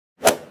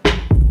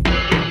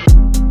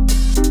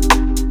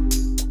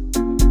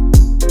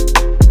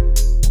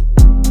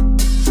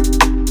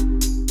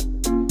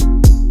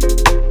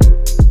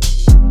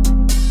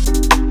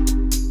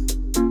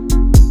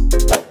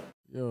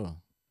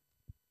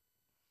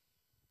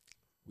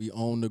We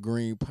own the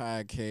Green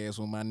podcast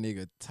with my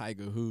nigga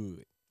Tiger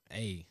Hood.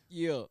 Hey,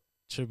 Yeah.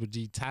 Triple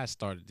G Ty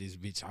started this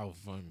bitch off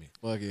for me.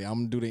 Fuck it, I'm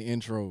gonna do the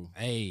intro.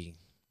 Hey,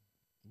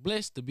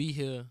 blessed to be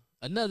here.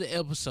 Another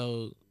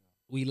episode.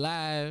 We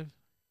live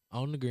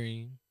on the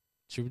green.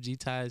 Triple G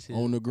Ty is here.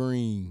 On the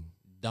green.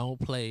 Don't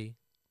play.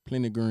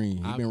 Plenty green.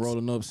 He I'm been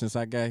rolling up since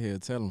I got here.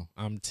 Tell him.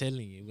 I'm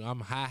telling you,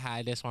 I'm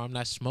high. That's why I'm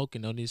not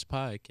smoking on this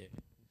podcast.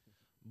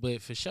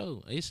 But for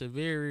sure, it's a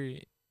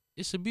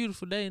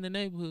beautiful day in the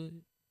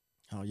neighborhood.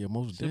 Oh yeah,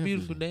 most It's definitely. a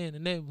beautiful day in the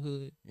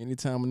neighborhood.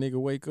 Anytime a nigga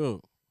wake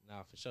up.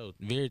 Nah, for sure.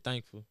 Very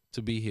thankful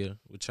to be here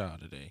with y'all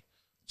today.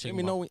 Let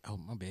me know when. Oh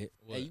my bad.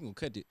 What? Hey, you gonna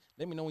cut it?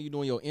 Let me know when you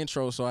doing your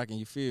intro so I can.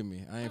 You feel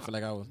me? I ain't feel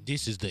like I was.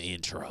 This is the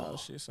intro. Oh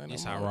shit, son.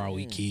 That's I'm how all raw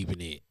we in. keeping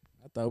it.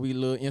 I thought we a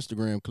little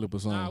Instagram clip or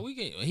something.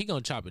 Nah, he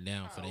gonna chop it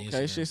down for the Okay,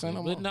 Instagram. shit, son, clip.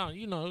 I'm But on. no,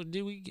 you know,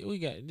 we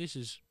got this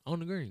is on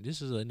the green.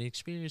 This is an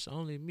experience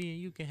only me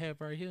and you can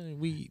have right here, and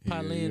we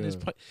parlay this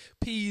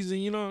peas,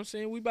 and you know what I'm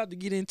saying. We about to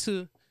get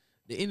into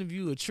the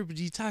interview of Triple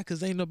G Ty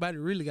because ain't nobody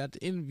really got the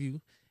interview,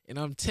 and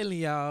I'm telling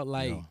y'all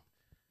like. Yeah.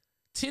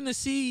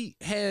 Tennessee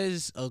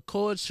has a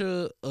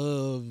culture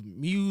of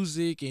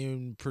music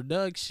and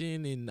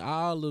production and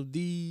all of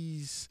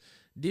these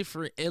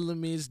different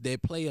elements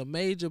that play a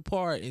major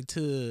part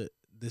into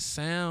the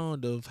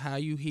sound of how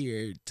you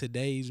hear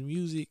today's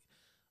music,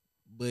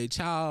 but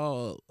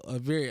y'all are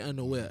very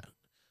unaware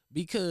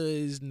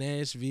because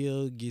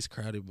Nashville gets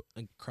crowded.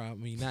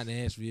 Not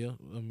Nashville.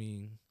 I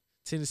mean,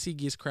 Tennessee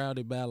gets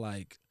crowded by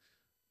like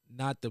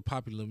not the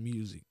popular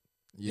music.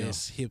 Yeah.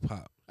 That's hip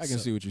hop. I can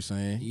see what you're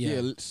saying.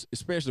 Yeah.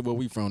 Especially where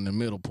we from, the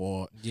middle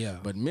part. Yeah,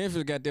 But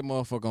Memphis got that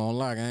motherfucker on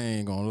lock. I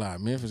ain't gonna lie.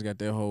 Memphis got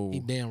that whole. he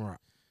damn right.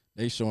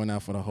 They showing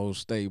out for the whole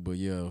state. But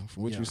yeah,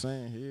 from what Yeah. you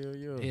saying, hell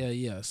yeah.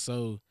 Yeah.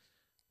 So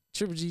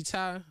Triple G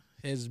Ty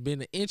has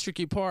been an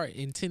intricate part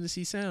in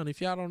Tennessee sound.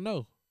 If y'all don't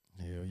know,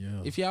 Hell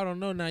yeah. if y'all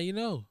don't know, now you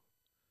know.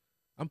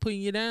 I'm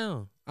putting you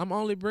down. I'm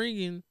only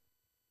bringing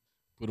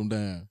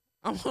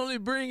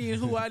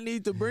who I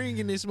need to bring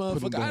in this Put 'em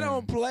motherfucker. I down.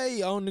 don't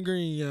play on the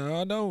green,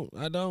 y'all.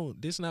 I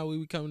don't. This not what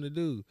we coming to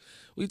do.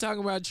 We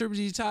talking about Triple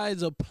G Ty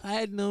is a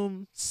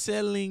platinum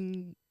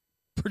selling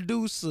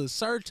producer,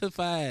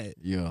 certified.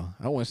 Yeah,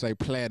 I wouldn't say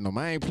platinum.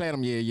 I ain't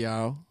platinum yet,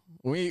 y'all.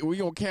 We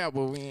gonna cap,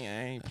 but I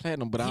ain't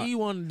platinum. But He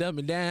want to dumb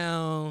it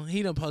down.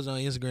 He done posted on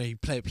Instagram. He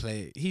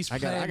play. He's I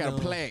got platinum. a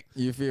plaque.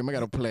 You feel me? I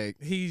got a plaque.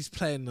 He's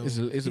platinum. It's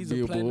a He's a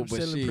billboard, platinum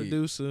but selling shit.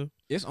 producer.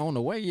 It's on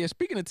the way. Yeah,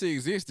 speaking of to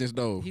existence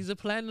though. He's a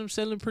platinum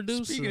selling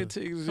producer. Speaking of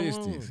to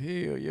existence,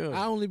 hell yeah.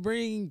 I only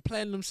bring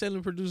platinum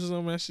selling producers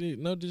on my shit.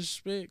 No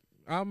disrespect.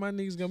 All my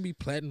niggas gonna be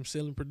platinum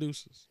selling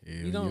producers.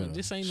 Hell You don't. yeah.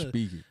 This ain't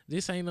Speak it.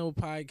 this ain't no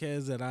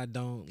podcast that I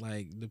don't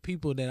like. The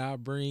people that I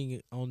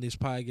bring on this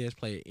podcast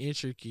play an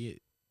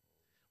intricate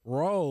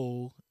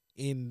role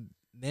in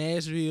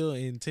Nashville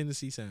and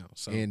Tennessee sound.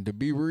 So And to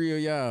be real,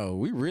 y'all,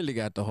 we really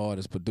got the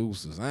hardest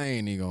producers. I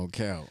ain't even gonna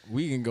count.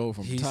 We can go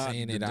from He's top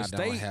saying to that the I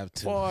don't state, have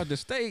to. far as the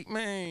state,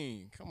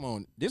 man. Come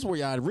on, this is where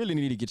y'all really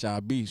need to get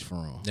y'all beats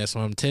from. that's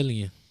what I'm telling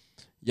you.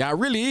 Y'all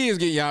really is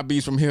getting y'all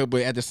beats from here,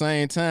 but at the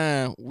same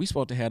time, we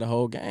supposed to have the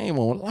whole game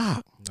on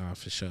lock. Nah,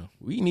 for sure.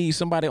 We need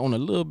somebody on a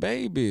little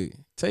baby.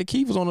 Tay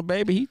Keith was on the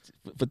baby. He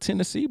for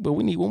Tennessee, but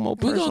we need one more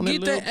We person. gonna on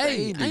get that that.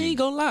 Hey, baby. I ain't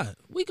gonna lie.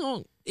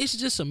 It's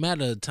just a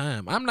matter of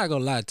time. I'm not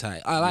gonna lie,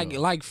 Ty. I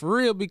like for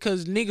real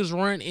because niggas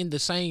run in the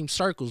same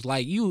circles.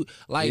 Like you,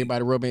 like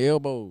Everybody rubbing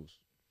elbows.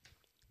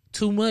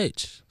 too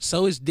much.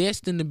 So it's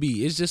destined to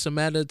be. It's just a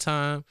matter of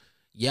time.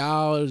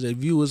 Y'all, the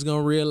viewers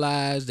gonna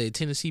realize that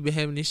Tennessee been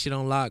having this shit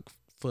on lock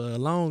for a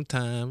long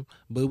time,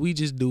 but we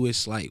just do it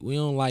slight. We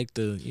don't like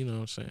the, you know what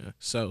I'm saying?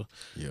 So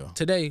Yeah.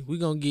 today we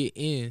gonna get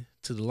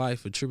into the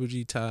life of Triple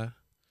G Ty.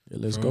 Yeah,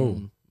 let's from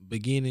go.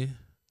 beginning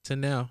to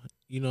now.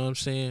 You know what I'm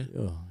saying?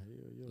 Yeah.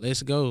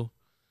 Let's go.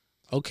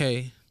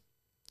 Okay.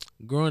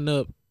 Growing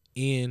up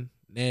in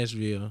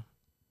Nashville,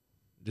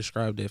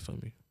 describe that for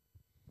me.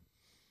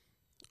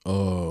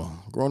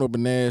 Growing up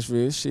in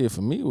Nashville, shit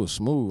for me was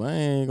smooth. I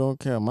ain't gonna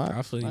count my.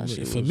 I feel my you.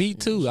 shit For was- me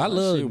too. I my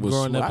love shit was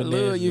growing smooth. up in I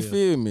love you. Nashville.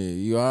 Feel me?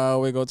 You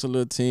always go to a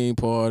little team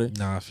party.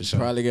 Nah, for You sure.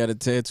 probably got a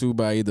tattoo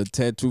by either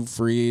Tattoo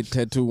Fred,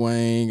 Tattoo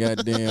Wayne.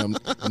 Goddamn,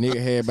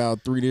 nigga had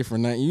about 3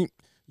 different names.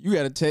 You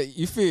got a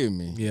you feel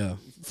me? Yeah.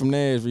 From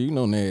Nashville, you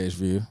know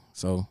Nashville.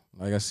 So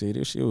like I said,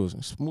 this shit was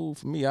smooth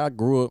for me. I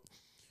grew up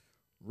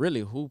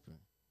really hooping.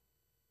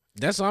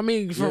 That's what I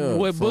mean. From Yeah,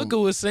 what from- Booker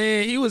was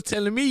saying, he was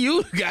telling me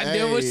you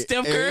goddamn with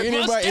Steph Curry.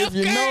 Anybody, if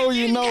you know,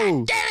 you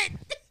know. Damn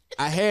it.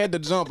 I had the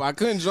jump. I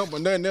couldn't jump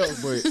on nothing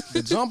else, but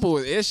the jumper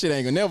was that shit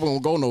ain't never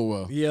gonna go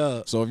nowhere.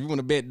 Yeah. So if you want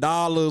to bet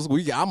dollars, I'm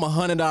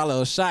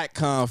 $100 a shot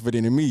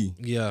confident in me.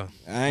 Yeah.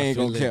 I ain't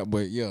feel gonna it. cap,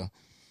 but yeah.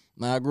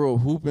 Now I grew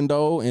up hooping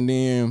though, and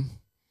then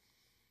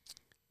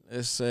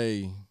let's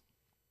say,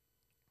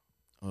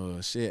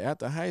 shit.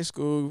 After high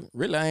school,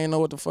 really I ain't know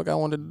what the fuck I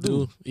wanted to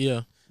do.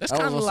 Yeah. That's I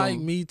was kind of on like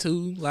some- me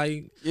too.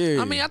 Like,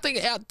 Yeah, I mean, I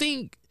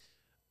think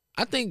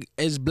I think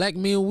as black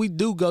men, we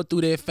do go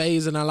through that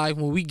phase in our life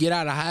when we get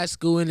out of high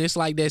school and it's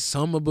like that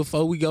summer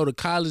before we go to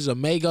college or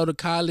may go to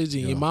college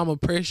and your mama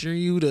pressuring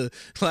you to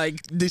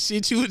like the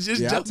shit you was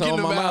just joking I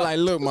told my about. mom, like,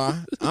 look, ma,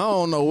 I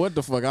don't know what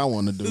the fuck I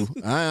want to do.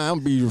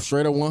 I'm be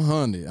straight up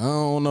 100. I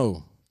don't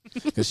know.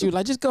 Cause she was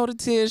like, just go to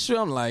TSU.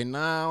 I'm like,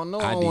 nah, I don't know.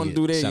 I don't want to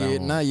do that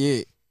yet. Not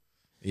yet.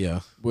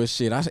 Yeah. But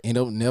shit, I end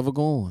up never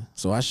going.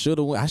 So I should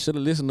have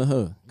listened to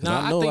her.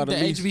 I think the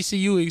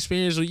HBCU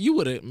experience, you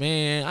would have,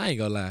 man, I ain't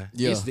gonna lie.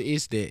 Yeah.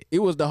 It's that. It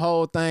was the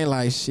whole thing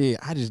like, shit,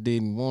 I just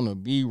didn't want to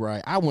be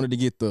right. I wanted to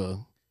get the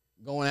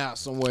going out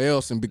somewhere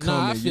else and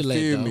becoming, I feel you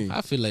feel that, me? Though.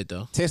 I feel that,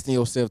 though. Testing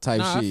yourself type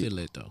shit. I feel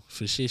that, though.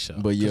 For sure.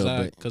 But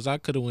yeah, because I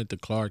could have went to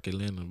Clark,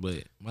 Atlanta,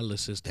 but my little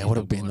sister that would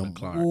have been to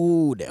Clark.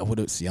 Ooh, that would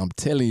have, see, I'm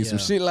telling you, some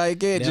shit like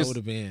that. That Just would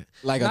have been.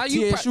 like a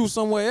TSU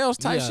somewhere else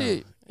type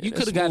shit. You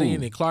could have got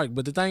in at Clark,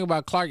 but the thing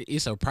about Clark,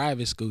 it's a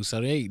private school,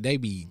 so they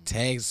be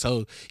taxed.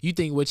 So you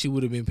think what you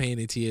would have been paying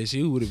at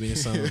TSU would have been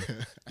some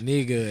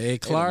nigga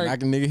at Clark?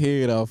 Knock a nigga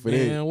head off for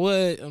that. Man,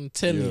 what? I'm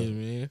telling you,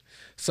 man.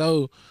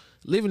 So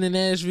living in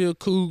Nashville,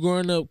 cool.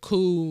 Growing up,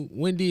 cool.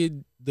 When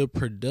did the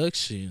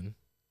production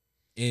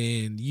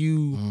and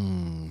you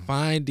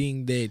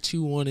finding that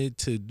you wanted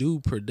to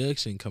do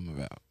production come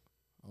about?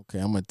 Okay,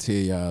 I'm gonna tell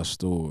y'all a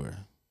story.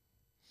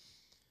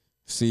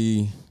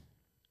 See,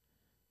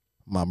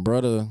 my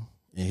brother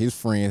and his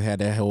friends had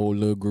that whole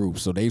little group.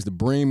 So they used to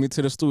bring me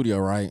to the studio,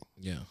 right?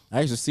 Yeah.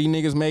 I used to see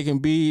niggas making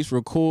beats,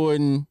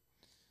 recording,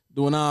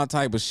 doing all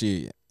type of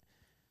shit.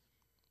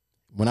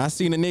 When I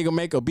seen a nigga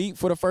make a beat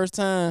for the first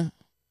time,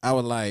 I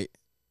was like,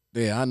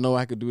 yeah, I know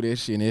I could do that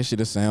shit and that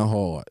shit'll sound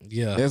hard.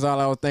 Yeah. That's all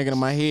I was thinking in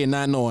my head,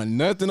 not knowing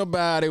nothing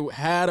about it,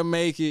 how to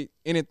make it,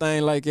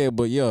 anything like that.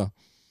 But yeah,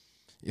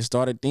 it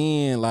started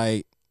then,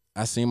 like,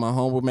 I seen my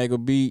homeboy make a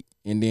beat,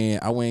 and then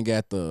I went and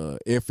got the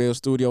FL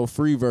Studio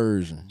free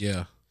version.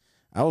 Yeah.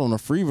 I was on the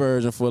free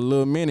version for a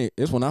little minute.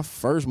 It's when I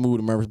first moved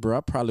to Murfreesboro.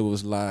 I probably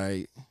was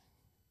like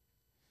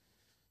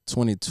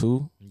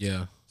 22.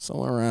 Yeah.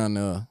 Somewhere around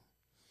there.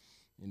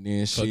 And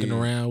then fucking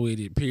around with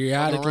it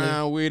periodically. Fucking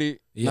around with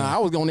it. Yeah. Nah, I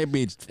was on that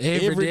bitch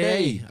every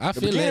day. I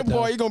feel the that,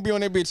 boy, you gonna be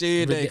on that bitch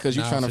every day because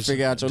you trying to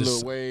figure out your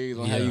little ways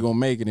on how you gonna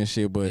make it and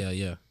shit. But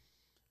yeah.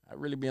 I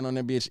really been on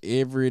that bitch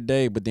every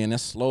day, but then that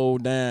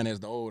slowed down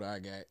as the older I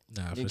got.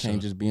 Nah, you can't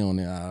just be on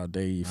there all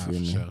day, you feel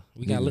me? Sure.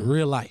 We got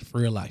real life,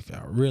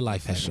 y'all. Real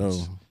life happens. Sure.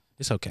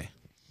 It's okay.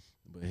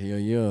 But hell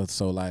yeah.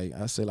 So like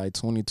I said, like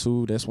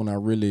 22, that's when I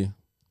really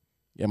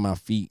get my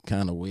feet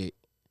kind of wet.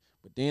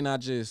 But then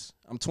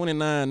I'm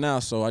 29 now,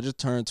 so I just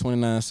turned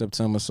 29 in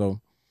September. So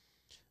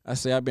I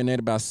say I've been at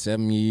about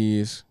 7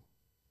 years.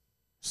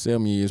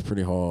 7 years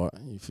pretty hard,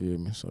 you feel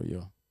me? So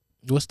yeah.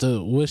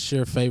 What's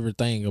your favorite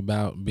thing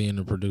about being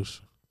a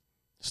producer?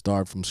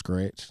 Start from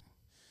scratch.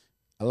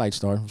 I like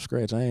starting from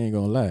scratch. I ain't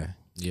gonna lie.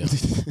 Yeah.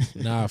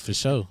 Nah, for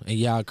sure. And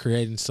y'all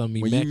creating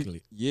something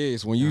immaculate.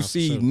 When you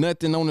see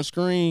nothing on the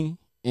screen,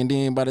 and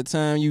then by the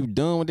time you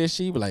done with that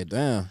shit, you be like,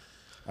 damn,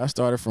 I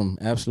started from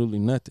absolutely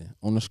nothing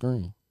on the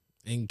screen.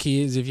 And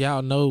kids, if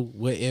y'all know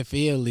what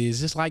FL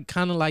is, it's like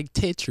kind of like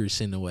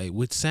Tetris in a way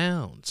with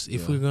sounds.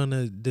 If we're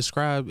gonna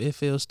describe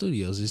FL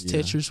Studios, it's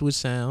Tetris with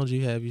sounds.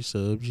 You have your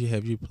subs, you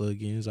have your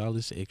plugins, all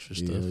this extra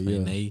stuff,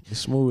 and it's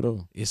smooth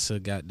though. It's a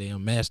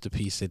goddamn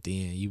masterpiece at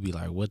the end. You be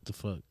like, what the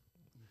fuck?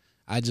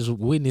 I just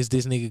witnessed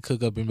this nigga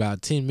cook up in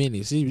about 10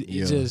 minutes. It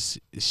just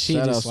shit.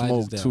 Shout out just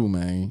Smoke too,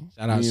 man.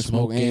 Shout out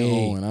Smoke and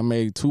Owen. I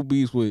made 2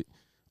 beats with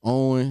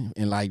Owen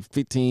in like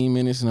 15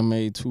 minutes, and I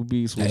made 2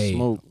 beats with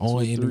Smoke.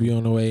 Owen interview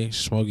on the way,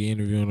 Smokey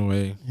interview on the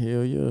way.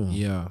 Hell yeah.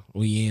 Yeah,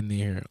 we in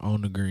there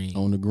on the green.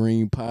 On the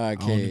Green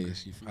Podcast. On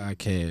the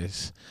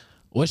podcast.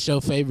 What's your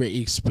favorite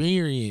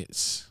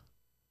experience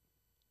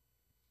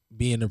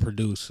being a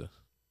producer?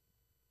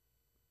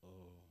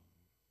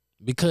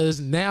 Because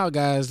now,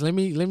 guys, let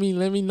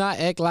me not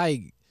act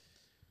like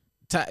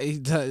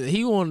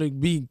he want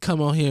to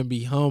come on here and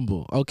be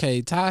humble.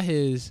 Okay, Ty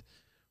has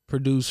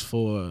produced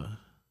for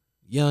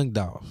Young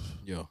Dolph,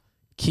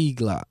 Key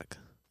Glock,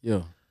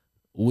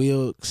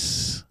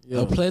 Wilkes,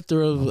 a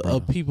plethora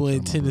of people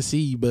in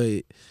Tennessee,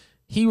 but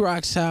he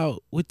rocks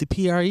out with the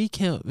PRE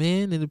camp,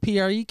 man, and the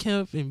PRE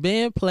camp and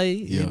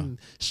BandPlay and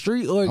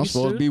Street Orchestra. I'm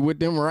supposed to be with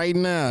them right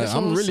now.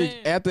 I'm really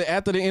saying.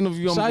 After the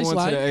interview, I'm going to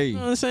the A. You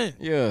know what I'm saying?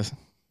 Yeah.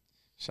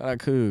 Shout out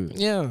Cool.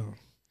 Yeah.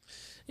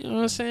 You know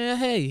what I'm saying?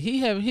 Hey, he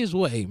having his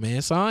way,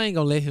 man. So I ain't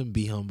gonna let him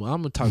be humble.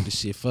 I'm gonna talk the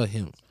shit for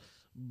him.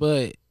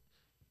 But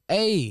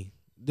hey,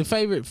 the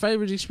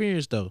favorite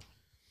experience though.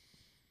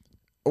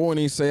 I wouldn't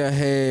even say I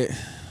had.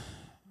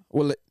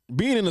 Well,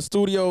 being in the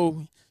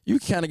studio, you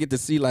kind of get to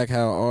see like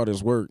how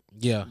artists work.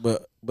 Yeah.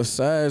 But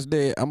besides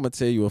that, I'm gonna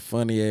tell you a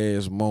funny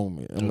ass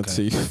moment. I'm gonna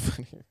tell you a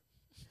funny.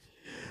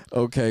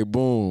 Okay,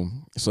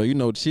 boom.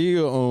 So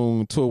Chill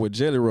on tour with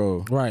Jelly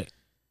Roll. Right.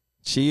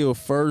 Chill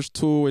first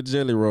tour with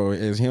Jelly Roll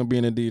as him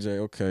being a DJ.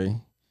 Okay.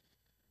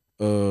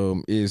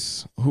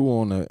 Is who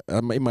on the?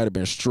 It might have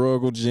been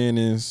Struggle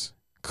Jennings,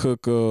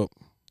 Cook Up,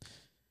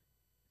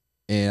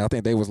 and I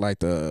think they was like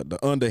the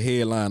under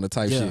headliner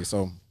type shit.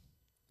 So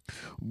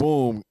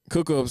Boom,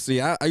 Cook Up. See,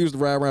 I used to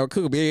ride around with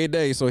Cook Up every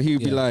day, so he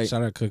would be like,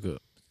 shout out Cook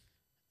Up.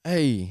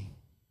 "Hey,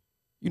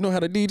 you know how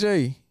to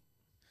DJ?"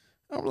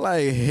 I'm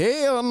like,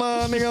 "Hell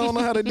no, nigga, I don't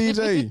know how to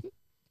DJ."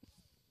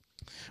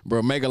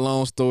 Bro, make a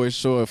long story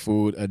short,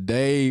 food. A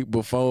day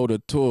before the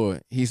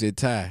tour, he said,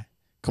 "Ty,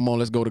 come on,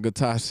 let's go to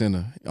Guitar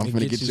Center. I'm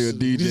finna get you a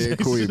DJ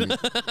equipment."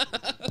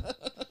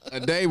 A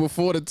day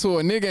before the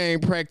tour, nigga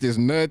ain't practiced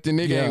nothing.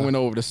 Nigga ain't went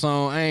over the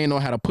song. I ain't know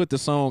how to put the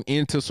song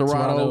into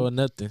Serato or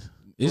nothing.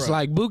 It's Bruh.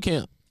 like boot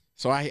camp.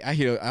 So I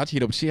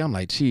hit up Chill. I'm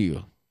like,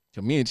 chill.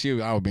 So me and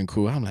Chill always been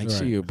cool. I'm like,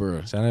 chill,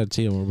 bro. Shout out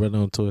to Chill, my brother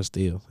on tour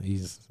still.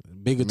 He's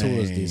bigger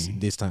tours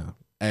this time.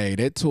 Hey,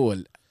 that tour.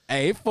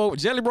 Hey,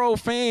 Jelly Roll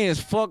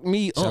fans fucked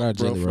me up,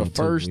 bro, for the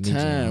first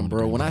time,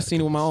 bro. When I seen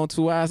him with my own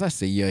 2 eyes, I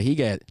said, yeah, he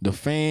got the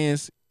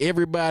fans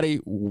everybody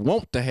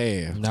want to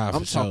have. Nah,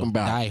 I'm talking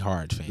about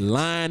die-hard fans.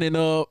 Lining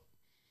up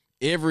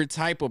every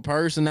type of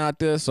person out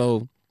there.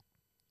 So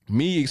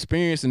me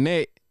experiencing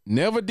that,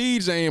 never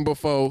DJing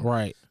before.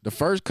 Right. The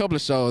first couple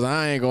of shows,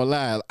 I ain't gonna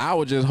lie, I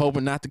was just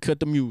hoping not to cut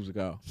the music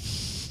off.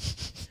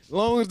 As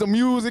long as the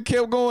music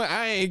kept going,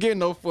 I ain't getting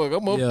no fuck.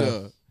 I'm up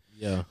there.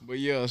 Yeah. But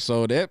yeah,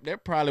 so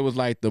that probably was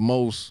like the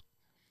most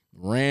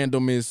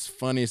randomest,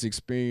 funniest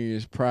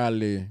experience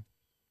probably.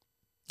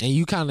 And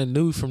you kind of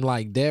knew from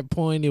like that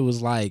point, it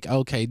was like,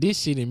 okay, this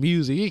shit in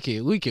music,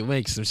 we can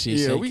make some shit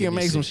shake. Yeah, we can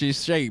make some shit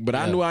shake. But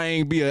I knew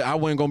I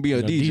wasn't gonna be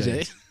a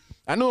DJ.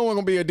 I knew I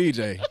wasn't gonna be a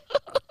DJ.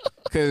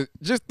 Cause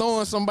just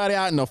throwing somebody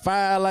out in the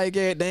fire like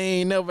that, they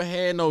ain't never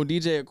had no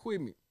DJ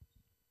equipment.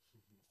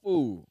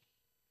 Fool.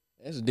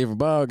 That's a different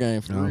ball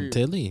game for real. I'm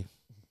telling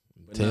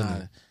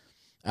you.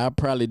 I'll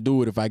probably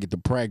do it if I get to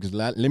practice.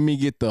 Let me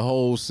get the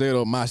whole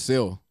setup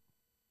myself.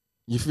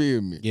 You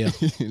feel me? Yeah.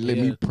 Let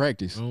me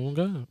practice. Oh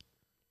God.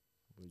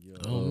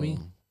 On me.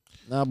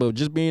 Nah, but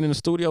just being in the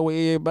studio with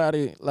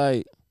everybody,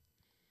 like,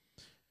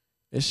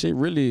 that shit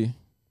really,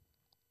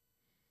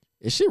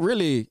 it's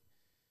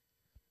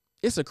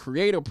a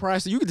creative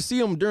process. You can see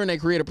them during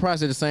that creative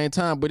process at the same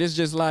time, but it's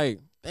just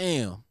like,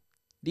 damn,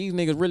 these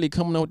niggas really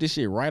coming up with this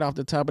shit right off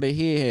the top of their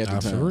head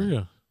half the time. For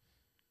real.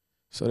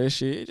 So that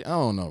shit, I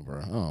don't know,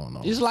 bro. I don't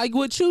know. It's like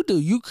what you do.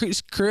 You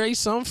create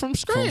something from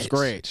scratch. From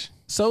scratch.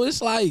 So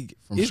it's like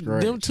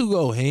them two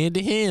go hand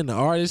in hand. The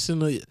artist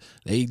and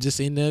they just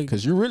in there.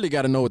 Because you really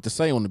got to know what to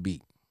say on the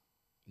beat.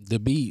 The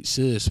beat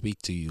should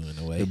speak to you in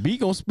a way. The beat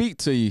gonna speak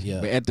to you.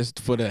 Yeah. But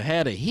for the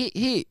had a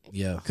hit.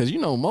 Yeah. Because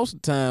most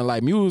of the time,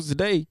 like music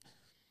today,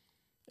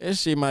 that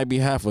shit might be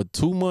hot for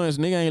 2 months.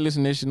 Nigga ain't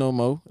listening to that shit no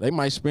more. They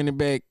might spin it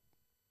back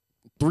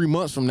 3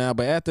 months from now.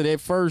 But after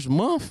that first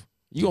month,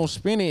 you gonna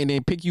spin it and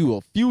then pick you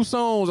a few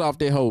songs off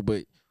that hoe.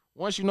 But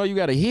once you know you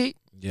got a hit,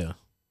 yeah,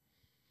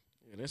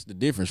 that's the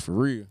difference for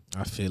real.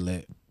 I feel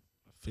that.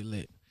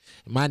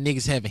 My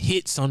niggas having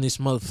hits on this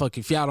motherfucker.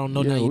 If y'all don't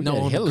know, now you know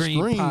on the Green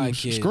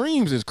Podcast.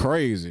 Screams is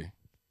crazy.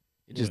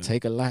 It just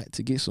take a lot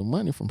to get some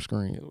money from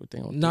Screams.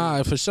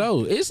 Nah, for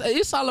sure.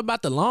 It's all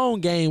about the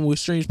long game with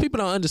streams. People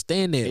don't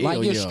understand that.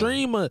 Like your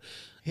streamer,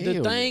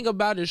 the thing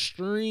about a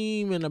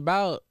stream and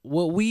about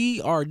what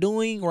we are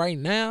doing right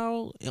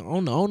now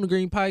on the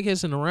Green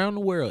Podcast and around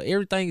the world,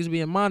 everything is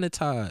being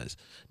monetized.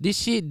 This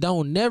shit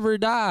don't never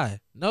die.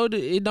 No,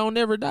 it don't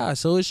never die.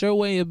 So it's your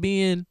way of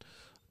being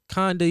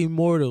kind of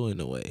immortal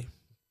in a way,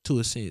 to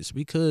a sense.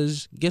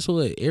 Because guess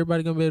what?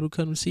 Everybody gonna be able to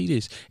come and see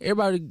this.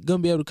 Everybody gonna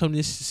be able to come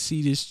to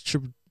see this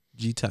Triple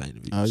G Ty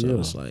interview. Oh, so yeah.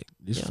 it's like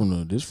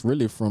this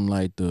really from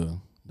like the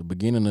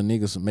beginning of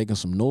niggas making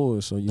some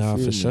noise. So you feel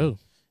for me? Sure.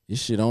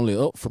 This shit only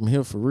up from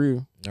here for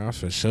real. Nah,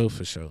 for sure.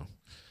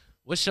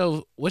 What's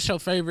your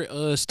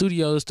favorite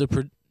studios to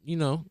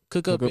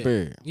cook up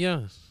at?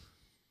 Yeah.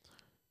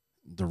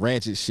 The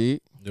ratchet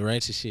shit. The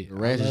ratchet shit. The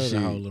ratchet shit. The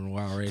whole little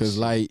wild ratchet. Cause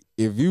like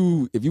if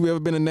you ever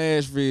been to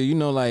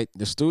Nashville, like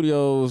the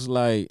studios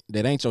like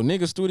that ain't your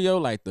nigga studio,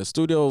 like the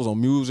studios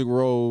on Music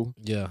Road.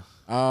 Yeah.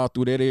 All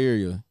through that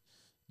area.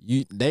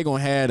 They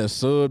gonna have the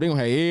sub, they gonna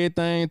have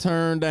everything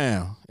turned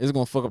down. It's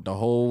gonna fuck up the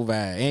whole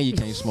vibe. And you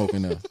can't smoke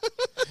in there.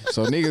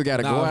 So niggas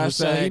gotta go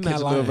outside,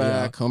 catch a little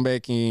vibe, come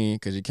back in,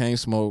 cause you can't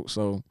smoke.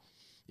 So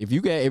if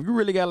you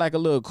really got like a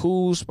little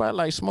cool spot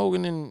like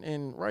smoking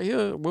and right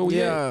here, where we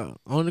at?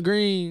 On the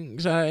Green,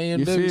 shout out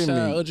AMW, shout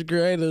out Ultra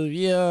Creative,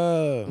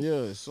 yeah.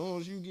 As soon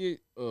as you get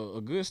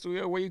a good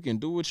studio where you can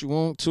do what you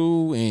want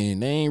to,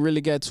 and they ain't really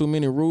got too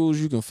many rules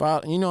you can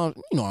follow. You know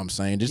what I'm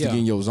saying? Just to get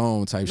in your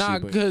zone type shit. Nah,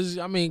 because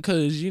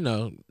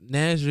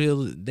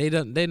Nashville,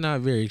 they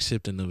not very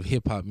accepting of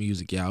hip hop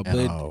music, y'all.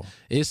 But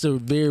it's a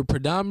very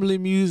predominantly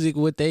music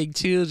with they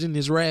children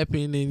is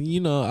rapping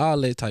and all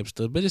that type of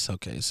stuff. But it's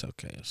okay.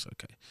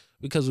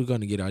 Because we're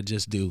gonna get our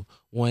just due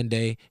one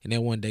day, and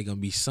that one day gonna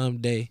be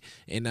someday.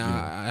 And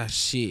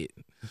shit,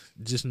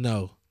 just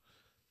know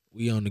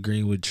we on the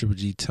Green with Triple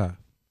G Ty.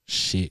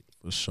 Shit,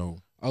 for sure.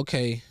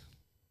 Okay,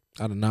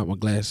 I done knocked my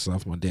glasses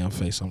off my damn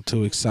face. I'm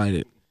too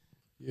excited.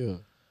 Yeah.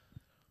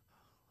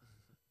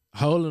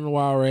 Hole in the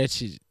Wild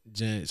Ratchet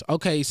Giants.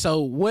 Okay,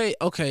 so what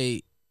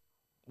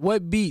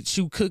beats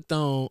you cooked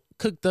up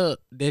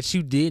that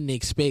you didn't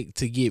expect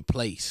to get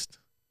placed?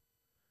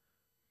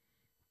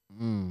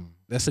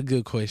 That's a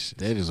good question.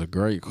 That is a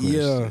great question.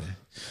 Yeah.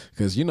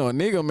 Cause you know a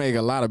nigga make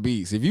a lot of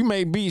beats. If you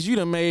make beats, you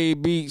done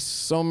made beats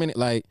so many.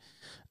 Like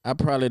I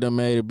probably done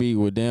made a beat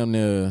with damn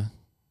near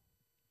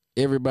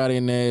everybody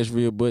in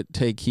Nashville but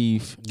Tay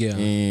Keith. Yeah.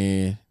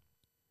 And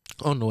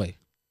On the way.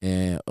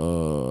 And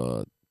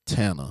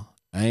Tanner.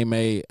 I ain't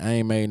made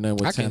nothing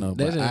with Tanner.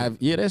 But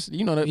that's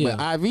you know that. Yeah.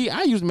 But IV,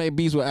 I used to make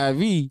beats with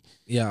IV.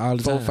 Yeah, all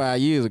the time. 4-5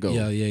 years ago.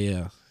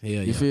 Yeah.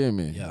 You feel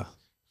me? Yeah.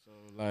 So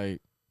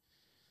like,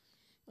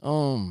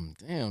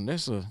 damn,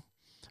 that's a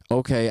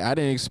okay. I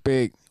didn't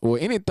expect or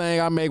anything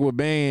I make with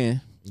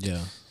band. Yeah.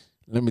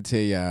 Let me tell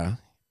y'all,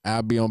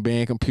 I'll be on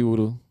band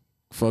computer,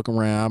 fuck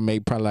around. I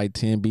make probably like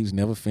 10 beats,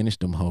 never finish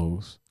them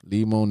hoes.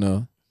 Leave them on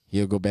there.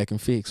 He'll go back and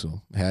fix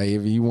them,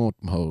 however you want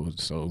them hoes.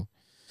 So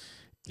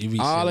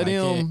all of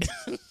them.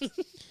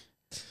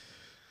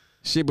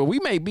 Shit, but we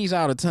make beats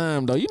all the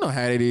time though. You know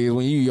how it is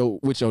when you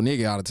with your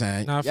nigga all the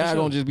time. Nah, y'all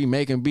gonna just be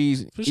making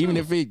beats, even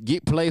if it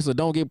get placed or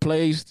don't get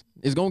placed.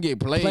 It's gonna get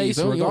played.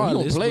 So you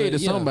gonna play it to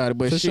somebody.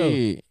 But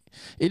shit,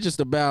 it's just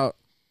about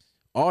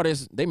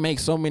artists. They make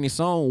so many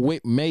songs.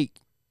 What make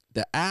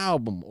the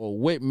album or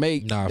what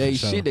make they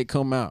shit that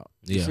come out?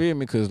 You feel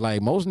me? Cause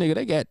like most niggas,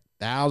 they got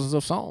thousands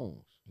of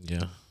songs.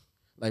 Yeah.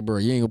 Like bro,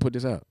 you ain't gonna put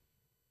this out.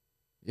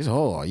 It's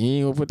hard. You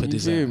ain't gonna put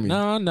this out. Me?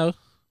 No, I know.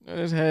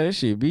 That's how that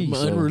shit be.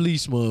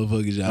 Unreleased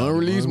motherfuckers, y'all.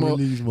 Unreleased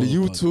motherfuckers. The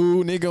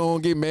YouTube nigga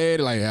gonna get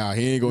mad like,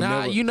 he ain't gonna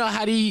never. You know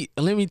how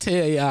let me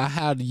tell y'all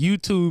how the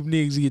YouTube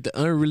niggas get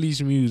the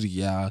unreleased music,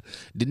 y'all.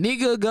 The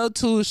nigga go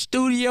to a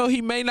studio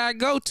he may not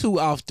go to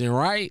often,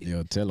 right?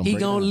 Yeah, tell him. He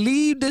gonna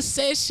leave the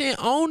session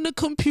on the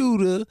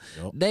computer.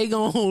 Yep. They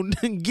gonna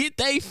get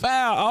they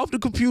file off the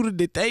computer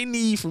that they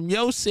need from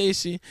your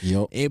session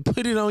and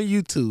put it on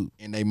YouTube.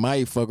 And they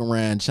might fuck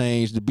around and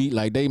change the beat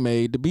like they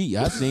made the beat.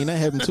 I seen that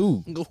happen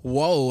too.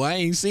 Whoa. I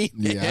ain't seen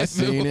that. Yeah, I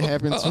seen it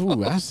happen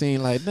too. I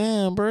seen like,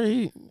 damn, bro.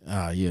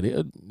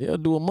 They'll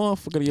do a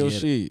motherfucker to your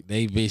shit.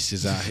 They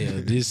vicious out here.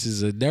 This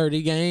is a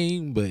dirty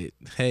game, but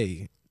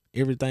hey,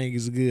 everything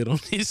is good on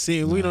this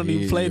end. We don't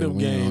even play them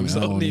games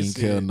on this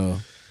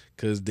end.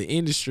 Cause the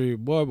industry,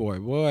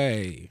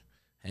 boy.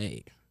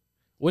 Hey,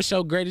 what's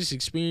your greatest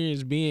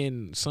experience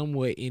being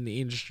somewhat in the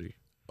industry?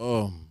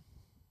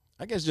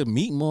 I guess just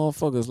meet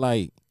motherfuckers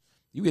like.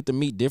 You get to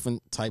meet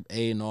different type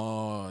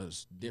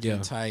A&Rs,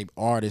 different type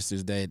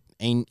artists that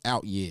ain't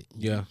out yet.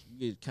 Yeah.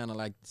 You get kind of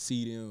like to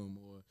see them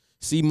or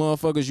see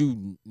motherfuckers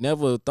you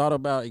never thought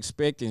about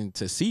expecting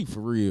to see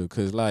for real.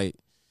 Cause like,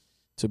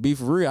 to be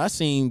for real, I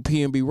seen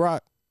P&B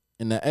Rock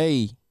in the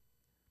A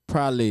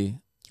probably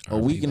a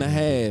week and a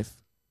half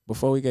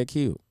before he got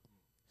killed.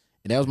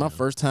 And that was my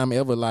first time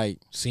ever like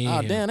seeing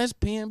him. Damn, that's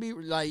P&B.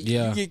 Like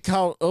you get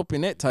caught up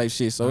in that type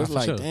shit. So it's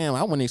like, damn,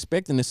 I wasn't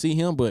expecting to see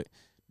him, but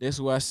that's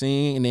what I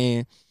seen. And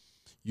then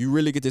you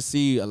really get to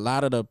see a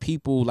lot of the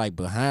people like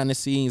behind the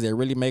scenes that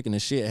really making the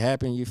shit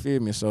happen. You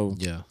feel me? So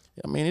yeah,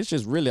 I mean, it's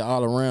just really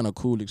all around a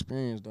cool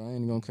experience though. I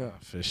ain't gonna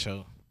count. For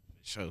sure.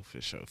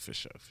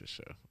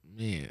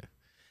 Man.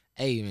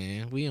 Hey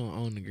man, we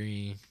on the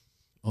green.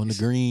 On the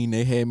green,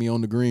 they had me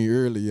on the green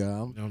earlier,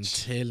 y'all. I'm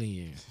telling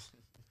you.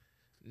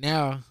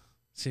 Now,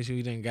 since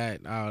we done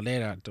got all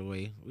that out the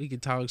way, we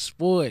can talk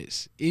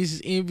sports.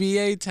 It's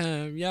NBA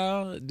time,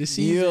 y'all. The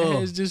season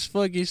has just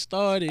fucking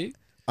started.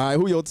 All right,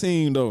 who your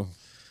team though?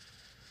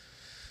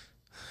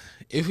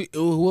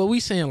 We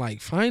saying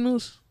like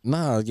finals?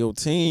 Nah, your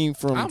team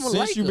from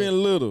since you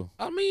been little.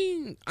 I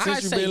mean, I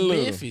say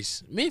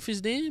Memphis.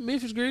 Memphis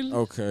Grizzlies.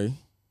 Okay.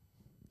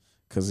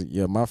 Cause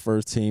my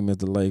first team is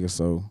the Lakers,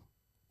 so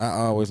I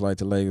always like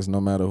the Lakers no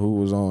matter who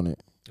was on it.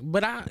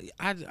 But I'm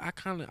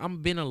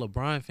been a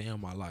LeBron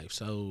fan my life,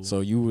 so. So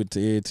you went to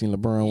every team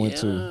LeBron went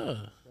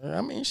to.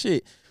 I mean,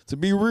 shit. To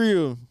be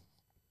real,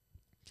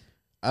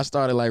 I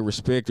started like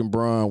respecting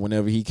Bron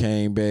whenever he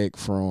came back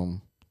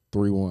from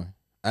 3-1.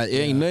 It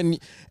ain't nothing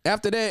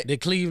after that. The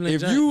Cleveland.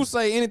 If you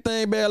say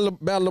anything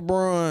about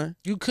LeBron,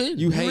 you couldn't.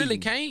 You really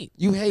can't.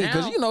 You hate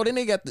because then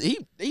they got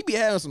he be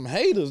having some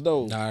haters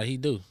though. Nah, he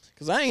do.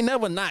 Cause I ain't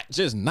never not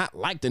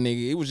like the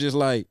nigga. It was just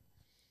like.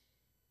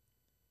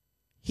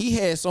 He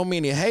had so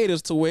many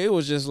haters to where it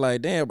was just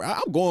like, damn, bro,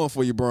 I'm going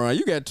for you, Brian.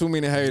 You got too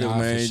many haters,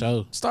 man. For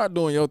sure. Start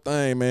doing your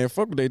thing, man.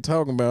 Fuck what they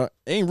talking about.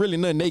 Ain't really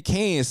nothing they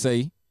can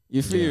say.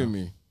 You feel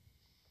me?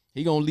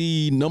 He gonna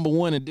lead number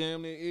one in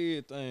damn near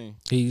everything.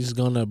 He's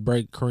gonna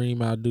break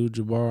Kareem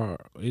Abdul-Jabbar.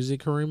 Is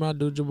it Kareem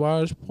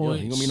Abdul-Jabbar's points?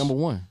 Yeah, he gonna be number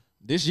one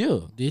this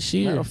year.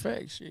 Matter of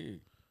fact, shit.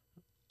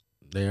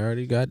 They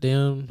already got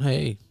them.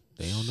 Hey,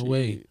 they on the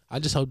way. I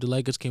just hope the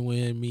Lakers can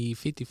win me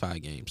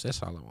 55 games.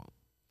 That's all I want.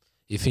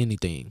 If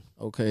anything.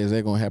 Okay, is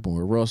that gonna happen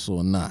with Russell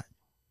or not?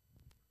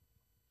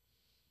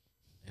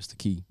 That's the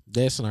key.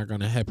 That's not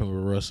gonna happen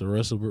with Russell.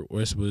 Russell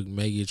Westbrook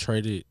may get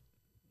traded,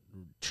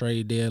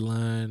 trade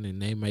deadline, and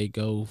they need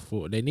to go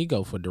for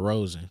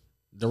DeRozan.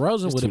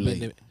 DeRozan would have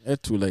been.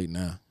 That's too late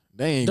now.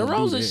 They ain't.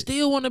 DeRozan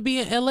still want to be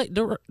in LA.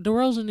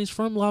 DeRozan is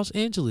from Los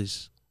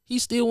Angeles. He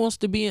still wants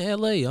to be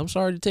in LA. I'm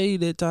sorry to tell you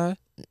that, Ty.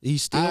 He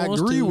still. I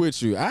agree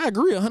with you. I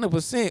agree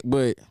 100%,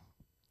 but.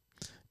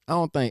 I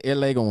don't think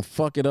LA gonna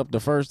fuck it up the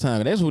first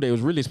time. That's who they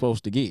was really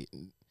supposed to get.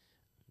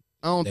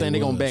 I don't think they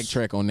gonna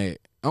backtrack on that.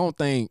 I don't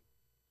think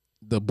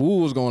the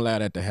Bulls gonna allow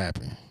that to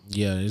happen.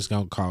 Yeah, it's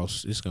gonna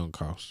cost. It's gonna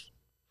cost.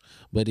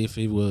 But if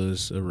it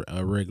was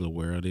a regular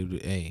world, it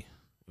would,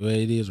 well,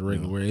 it is a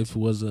regular world. If it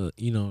was the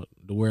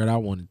world I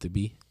wanted to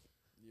be,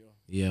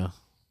 yeah.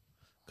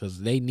 Because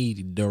they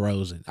needed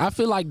DeRozan. I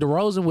feel like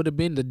DeRozan would have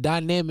been the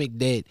dynamic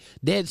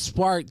that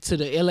spark to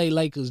the LA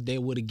Lakers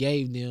that would have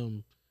gave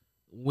them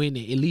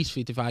winning at least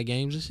 55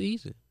 games a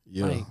season.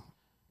 Yeah.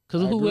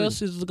 Because who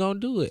else is going to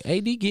do it?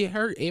 AD get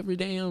hurt every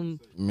damn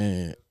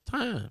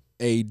time.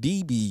 AD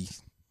be,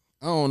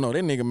 I don't know,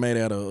 that nigga made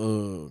out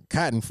of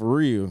cotton for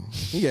real.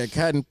 He got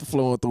cotton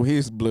flowing through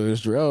his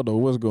bloodstream. I don't know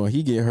what's going on.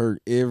 He get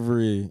hurt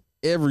every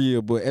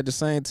year. But at the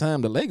same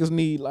time, the Lakers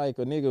need like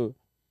a nigga.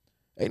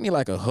 They need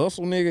like a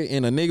hustle nigga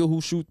and a nigga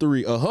who shoot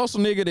three. A hustle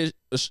nigga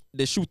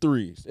that shoot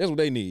threes. That's what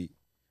they need.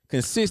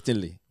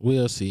 Consistently.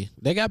 We'll see.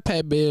 They got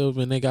Pat Bev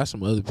and they got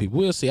some other people.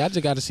 We'll see. I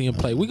just got to see him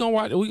play. We gonna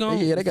watch.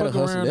 Yeah, they got a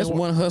hustle. That's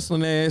one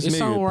hustling ass it's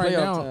nigga. On right Playoff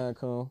now. time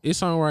come.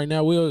 It's on right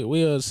now.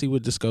 We'll see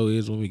what the score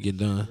is when we get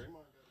done.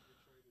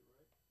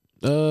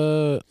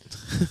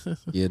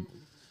 Yeah.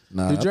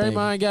 Nah. Do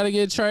Draymond got to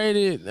get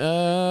traded?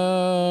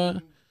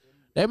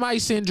 They might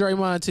send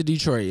Draymond to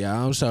Detroit,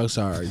 y'all. I'm so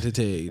sorry to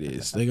tell you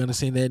this. They're gonna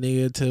send that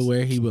nigga to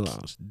where he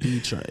belongs,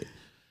 Detroit.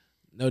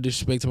 No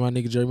disrespect to my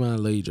nigga Draymond, I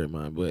love you,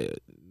 Draymond, but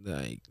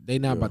like they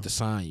not about to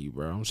sign you,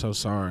 bro. I'm so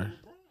sorry.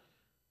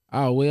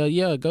 Oh well,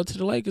 yeah, go to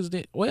the Lakers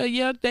then. Well,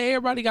 yeah,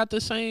 everybody got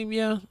the same.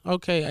 Yeah,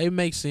 okay, it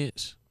makes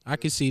sense. I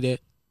can see that.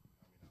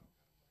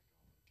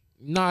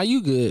 Nah,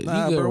 you good.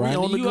 Nah, you good, bro, Rodney.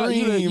 we on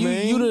the green,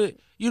 man.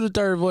 You the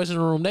third voice in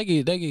the room. They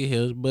get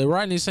his. But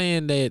Rodney's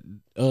saying that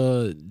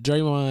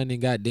Draymond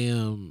and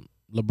goddamn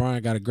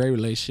LeBron got a great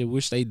relationship,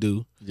 which they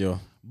do. Yeah.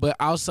 But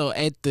also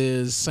at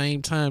the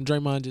same time,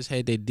 Draymond just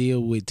had that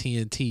deal with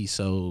TNT.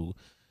 So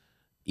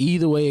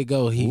either way it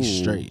go, he's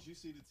straight. Did you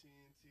see the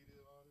TNT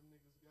that all them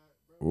niggas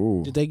got, bro?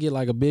 Ooh. Did they get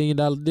like $1 billion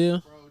deal? Bro,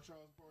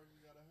 Charles Barkley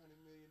got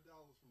 $100 million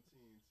from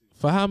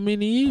TNT. For how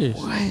many years?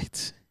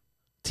 What?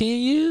 10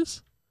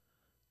 years?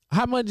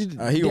 How much did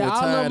He was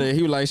retired.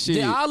 He was like, shit.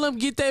 Did all of them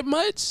get that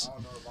much? I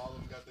don't know if all of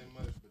them got that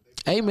much,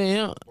 but they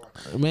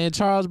Hey man,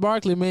 Charles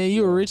Barkley, man,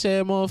 you a rich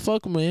ass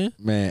motherfucker, man.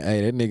 Man,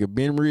 hey, that nigga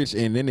been rich,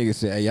 and that nigga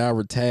said, hey, y'all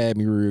retired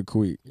me real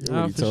quick.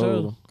 Nah, he for told sure.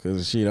 him.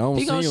 Because shit, I don't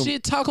He see gonna him.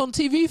 shit talk on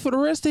TV for the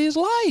rest of his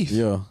life.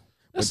 Yeah.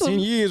 But 10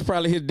 years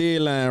probably his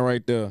deadline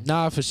right there.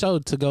 Nah, for sure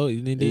to go.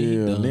 And then he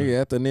done. Nigga,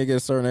 after nigga at a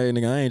certain age,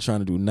 nigga, I ain't trying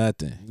to do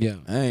nothing. Yeah.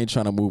 I ain't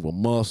trying to move a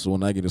muscle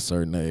when I get a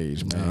certain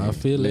age, man. Nah, I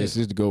feel Let's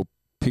just go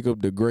pick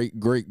up the great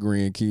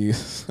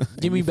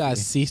grandkids. Give me about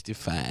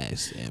 65,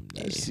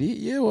 70. Shit,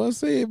 yeah, what I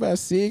say about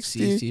 60.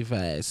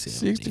 65,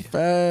 70.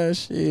 65,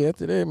 shit.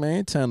 After that, man,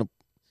 ain't trying to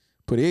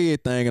put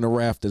everything in the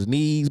rafters.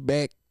 Knees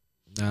back.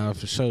 Nah,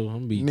 for sure. I'm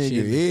gonna be Nigga,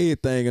 chilling.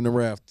 everything in the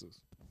rafters.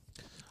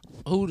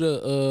 Who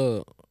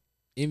the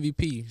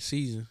MVP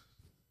season,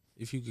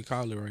 if you could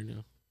call it right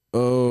now?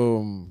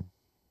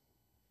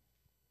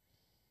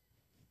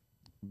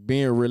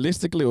 Being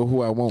realistically or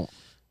who I want?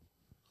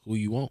 Who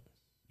you want?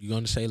 You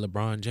gonna say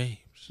LeBron James?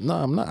 No,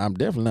 I'm not. I'm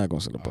definitely not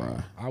gonna say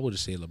LeBron. I would have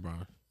said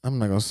LeBron. I'm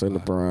not gonna say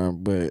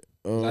LeBron, but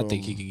I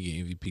think he can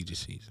get MVP this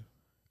season.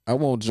 I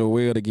want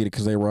Joel to get it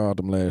because they robbed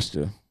him last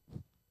year.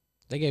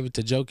 They gave it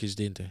to Jokic,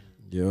 didn't they?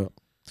 Yeah,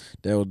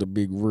 that was the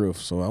big riff.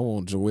 So I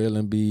want Joel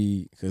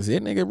Embiid because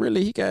that nigga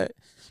really he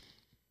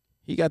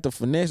got the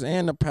finesse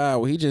and the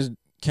power. He just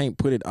can't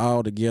put it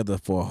all together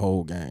for a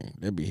whole game.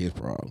 That'd be his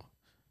problem.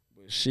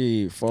 But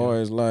shit, far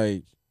as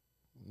like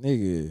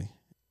nigga.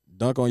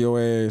 Dunk on your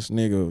ass,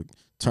 nigga.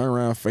 Turn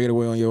around, fade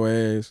away on your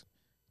ass.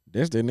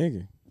 That's that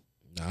nigga.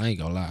 Nah, I ain't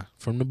gonna lie.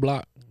 From the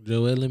block,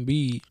 Joel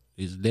Embiid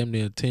is damn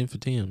near 10 for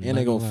 10. And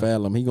they gonna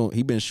foul him.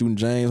 He been shooting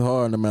James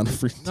Harden amount of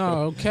free throws.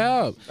 No,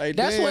 cap. Like,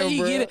 that's damn, where he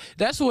bro. get it.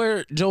 That's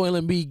where Joel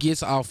Embiid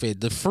gets off at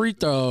the free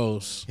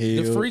throws.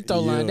 The Hell, free throw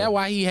line. yeah. That's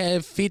why he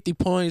had 50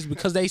 points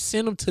because they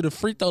sent him to the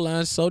free throw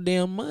line so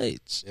damn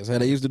much. That's how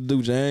they used to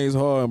do James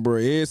Harden, bro.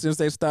 Ever since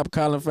they stopped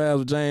calling fouls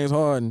with James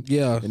Harden,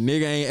 Yeah. the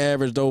nigga ain't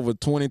averaged over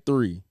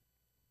 23.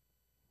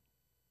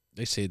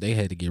 They said they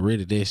had to get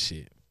rid of that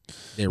shit.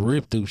 That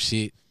rip through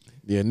shit.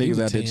 Yeah, niggas was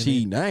out there saying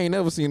cheating. I ain't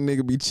never seen a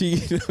nigga be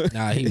cheating.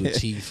 Nah, he was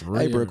cheating for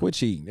real. Hey, bro, quit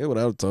cheating. That's what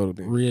I was told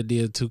him. Real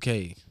deal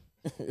 2K.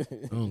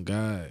 Oh,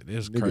 God.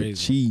 That's Nigga crazy.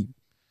 cheat.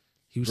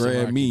 He was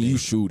Grab so me, lucky you that-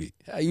 shoot it.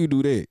 How you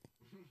do that?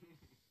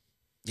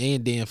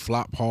 And then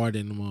flop hard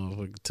in the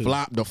motherfucker, too.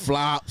 Flop the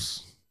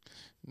flops.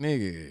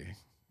 Nigga.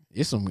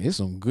 It's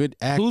some good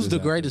actors. Who's the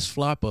out greatest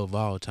flopper of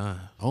all time?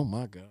 there. Oh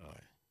my God.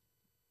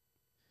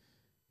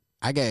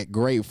 I got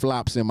great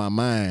flops in my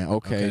mind.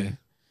 Okay.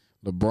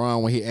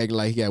 LeBron when he acted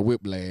like he got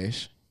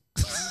whiplash.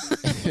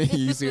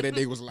 You see what that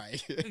nigga was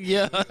like?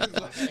 Yeah.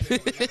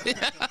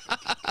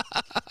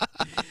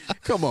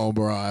 Come on,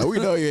 bro. We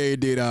know you ain't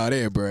did all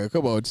that, bro.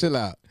 Come on, chill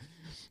out.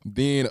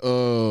 Then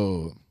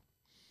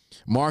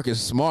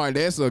Marcus Smart,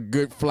 that's a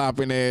good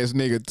flopping ass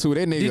nigga too.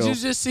 That nigga. Did you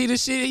just see the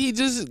shit he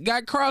just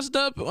got crossed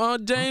up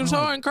on James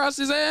Harden crossed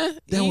his ass?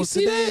 That You was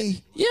see today.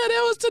 That? Yeah,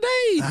 that was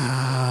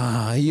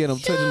today. He had him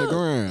touching the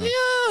ground.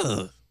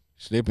 Yeah.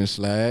 Slip and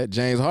slide.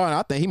 James Harden,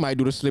 I think he might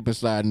do the slip and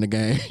slide in the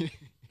game.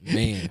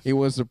 Man. He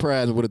was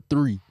surprised with a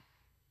 3.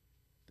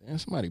 Damn,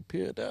 somebody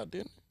peeled out,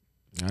 didn't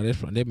Nah,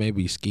 that may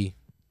be Ski.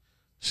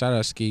 Shout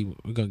out Ski.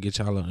 We're gonna get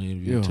y'all an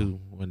interview too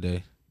one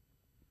day.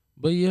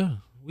 But yeah,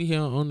 we here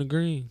on the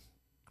green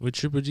with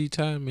Triple G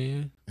time,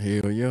 man.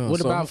 Hell yeah.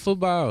 What about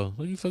football?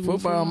 What do you fucking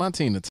with football? My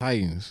team, the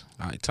Titans.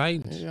 All right,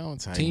 Titans. Yeah, I'm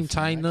Titans. Team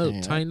tighten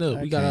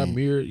up. We got our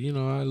mirror,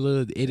 our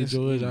little Eddie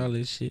George, all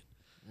this shit.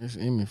 That's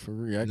Emmy for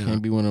real. I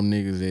can't be one of them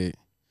niggas that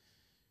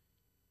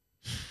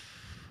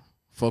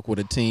fuck with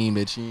a team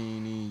that you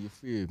ain't in. You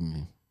feel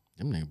me?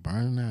 Them niggas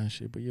burning out and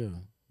shit. But yeah,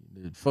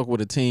 fuck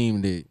with a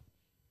team that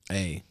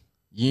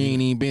you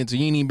ain't even been to.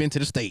 You ain't even been to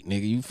the state,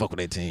 nigga. You fuck with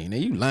that team.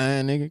 Nigga, you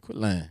lying, nigga. Quit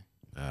lying.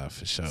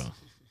 For sure.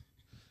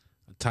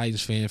 A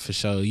Titans fan for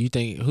sure. You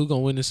think who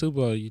gonna win the Super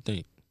Bowl? You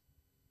think?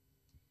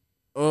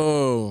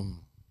 Oh,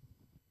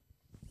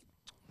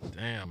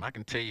 damn! I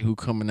can tell you who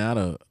coming out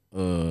of.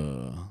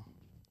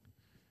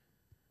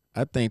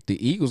 I think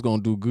the Eagles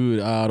gonna do good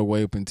all the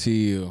way up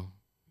until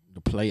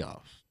the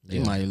playoffs. They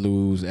might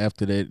lose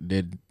after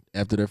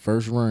after their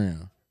first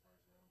round.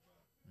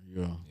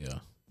 Yeah. Yeah.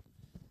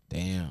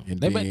 Damn. And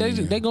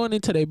They going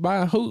into their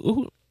bye.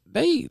 Who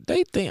they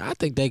think? I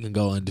think they can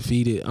go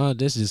undefeated.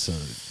 That's just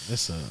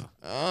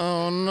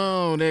I don't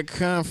know that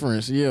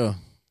conference. Yeah.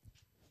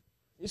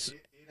 It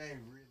ain't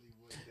really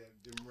what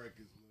them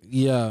records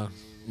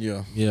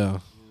look. Yeah.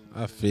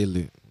 I feel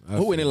it.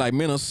 Who in it like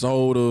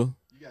Minnesota?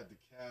 You got the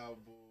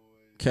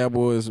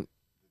Cowboys. the Giants,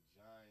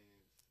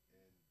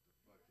 and the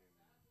fucking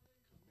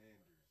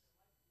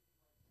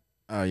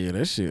Commanders. Oh yeah,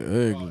 that shit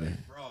ugly. They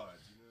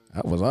frauds,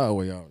 I was all the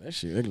way out. That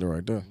shit ugly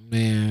right there.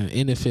 Man,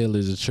 NFL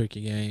is a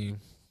tricky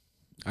game.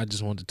 I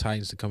just want the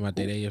Titans to come out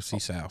that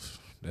AFC South.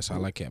 That's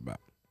all I care about.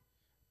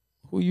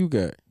 Who you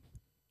got?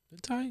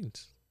 The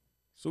Titans.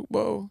 Super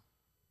Bowl?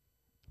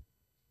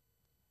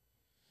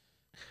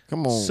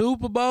 Come on.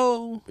 Super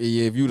Bowl.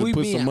 Yeah, if you to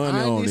put some money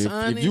on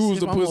it. If you was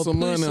to put some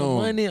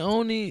money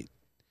on it,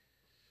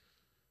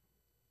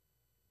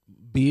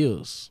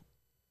 Bills.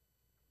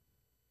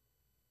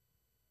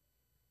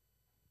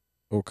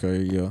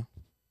 Okay, yeah.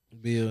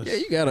 Bills. Yeah,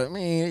 you gotta,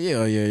 man,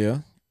 yeah.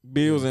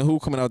 Bills and who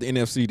coming out the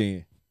NFC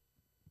then?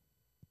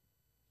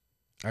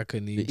 I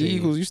couldn't The even tell you.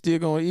 Eagles, you still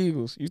going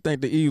Eagles? You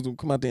think the Eagles will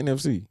come out the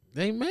NFC?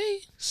 They may.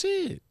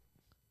 Shit.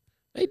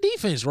 They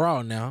defense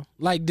raw now.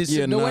 Like this,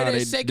 Yeah, the way nah,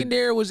 that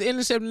secondary was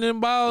intercepting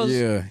them balls.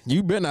 Yeah,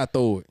 you better not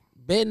throw it.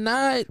 Bet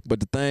not. But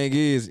the thing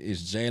is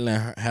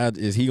Jalen,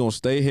 is he gonna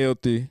stay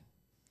healthy?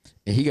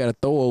 And he got to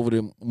throw over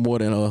them more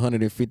than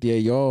 158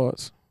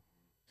 yards.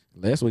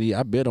 That's what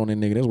I bet on that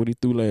nigga. That's what he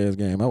threw last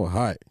game. I was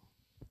hot.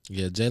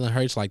 Yeah, Jalen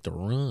Hurts like to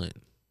run.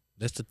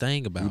 That's the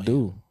thing about You him.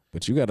 do.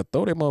 But you got to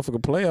throw that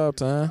motherfucker playoff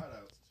time.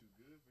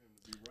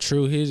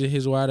 True, his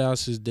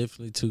wideouts is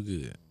definitely too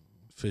good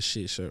for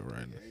shit show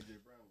right now.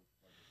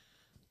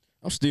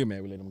 I'm still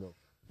mad we let him go.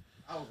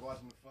 I was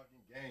watching the fucking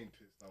game,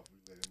 pissed off we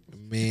let him go.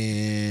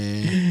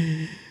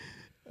 Man.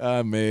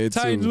 I'm mad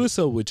Titans, too. what's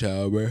up with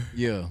y'all, bro?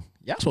 Yeah.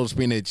 Y'all supposed to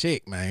spend that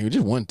check, man.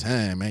 Just one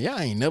time, man. Y'all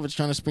ain't never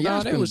trying to spend. Y'all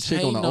Nah, they spend was the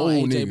check on hating the on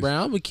old AJ niggas.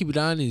 Brown. I'm gonna keep it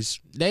honest.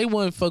 They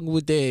wasn't fucking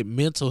with that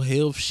mental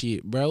health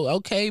shit, bro.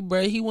 Okay,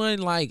 bro, he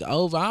wasn't like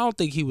over. I don't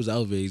think he was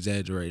over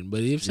exaggerating. But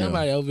if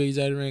somebody over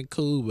exaggerating,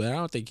 cool. But I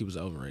don't think he was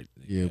overrated.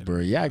 Yeah, bro.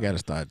 Y'all got to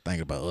start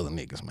thinking about other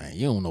niggas, man.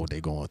 You don't know what they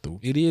going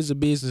through. It is a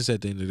business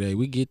at the end of the day.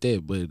 We get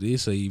that, but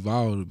it's a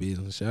evolved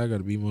business. Y'all got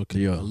to be more, a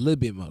little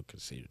bit more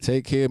considerate.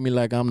 Take care of me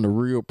like I'm the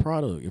real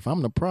product. If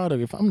I'm the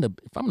product, if I'm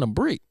the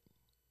brick,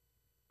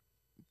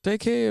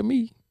 take care of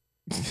me.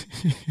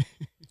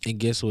 And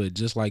guess what?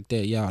 Just like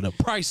that, y'all, the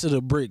price of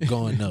the brick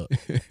going up.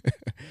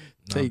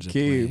 Take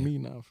care of me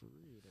now, for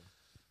real.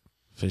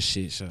 For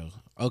shit show.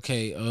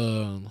 Okay,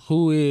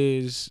 who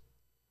is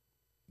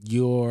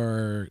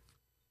your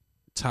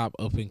top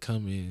up and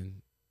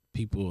coming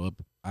people up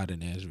out of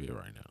Nashville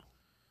right now?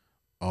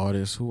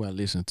 Artists who I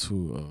listen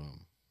to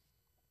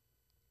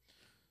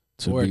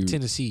Or be,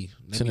 Tennessee.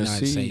 Let me not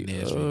say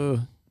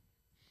Nashville.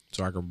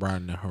 So I can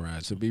broaden the to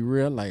horizon. be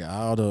real, like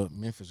all the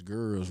Memphis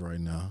girls right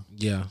now.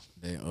 Yeah.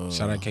 They,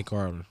 Shout out K.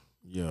 Carter.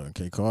 Yeah,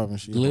 K. Carvin.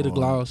 She Glitter hard.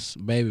 Gloss,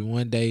 baby.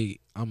 One day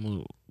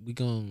I'm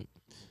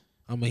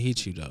gonna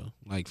hit you though.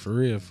 Like for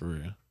real.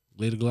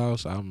 Glitter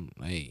Gloss,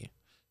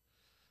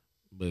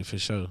 but for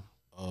sure.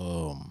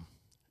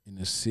 In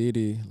the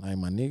city, like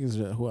my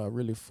niggas who I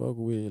really fuck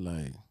with,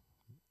 like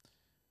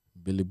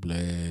Billy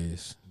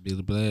Blaze.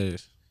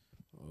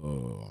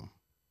 Some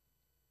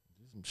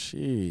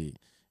shit.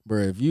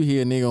 Bro, if you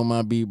hear a nigga on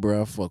my beat,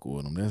 bro, I fuck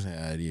with him. That's how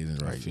it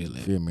is, right? feel you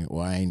it. feel me?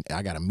 Well,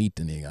 I gotta meet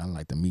the nigga. I don't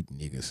like to meet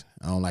niggas.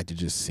 I don't like to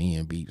just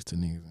send beats to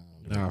niggas.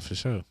 Nah, for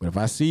sure. But if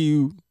I see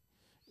you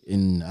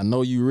and I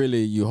know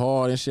you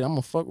hard and shit, I'm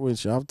gonna fuck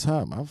with you off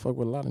top. I fuck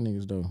with a lot of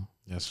niggas though.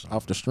 That's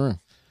Off the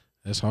strength.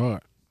 That's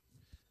hard.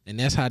 And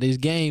that's how this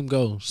game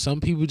goes. Some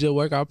people just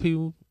work out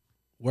people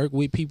work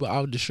with people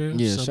off the shrimp.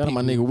 Yeah, shout out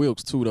my nigga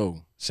Wilkes too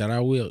though. Shout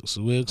out Wilkes.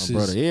 Wilkes My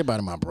is brother,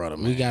 everybody my brother,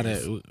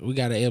 man. we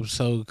got an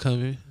episode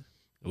coming.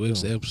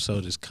 Wilkes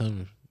episode is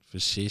coming for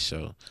shit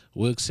show.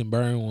 Wilkes and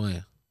Burn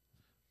One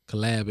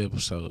collab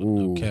episode.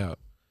 Ooh. No cap.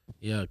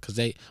 Yeah, cause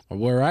my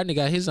boy Rodney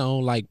got his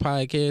own like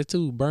podcast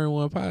too. Burn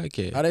One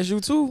podcast. Oh, that's you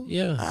too?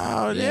 Yeah.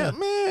 Oh yeah,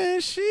 man,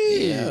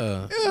 shit.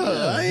 Yeah.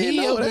 I ain't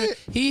know that.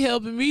 He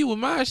helping me with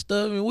my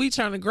stuff, and we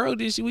trying to grow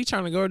this. We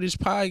trying to grow this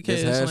podcast.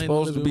 That's how it's like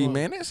supposed to be, more.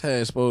 man. That's how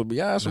it's supposed to be.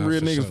 Y'all some Nah, real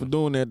for niggas sure. for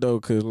doing that though,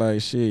 cause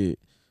like shit,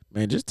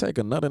 man, just take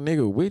another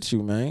nigga with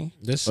you, man.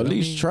 That's Or at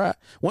least try.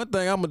 One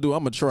thing I'm gonna do, I'm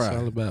gonna try. It's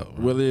all about.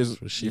 Whether it's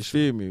For you shit.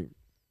 feel me.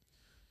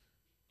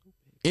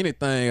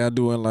 Anything I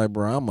do in life,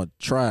 bro, I'm gonna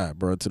try,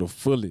 bro, to the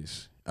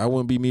fullest. I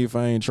wouldn't be me if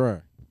I ain't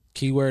try.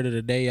 Keyword of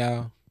the day,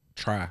 y'all.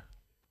 Try.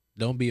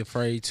 Don't be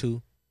afraid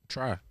to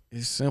try.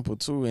 It's simple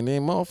too. And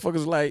then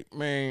motherfuckers like,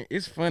 man,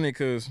 it's funny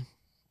cause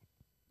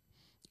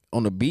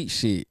on the beat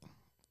shit,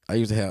 I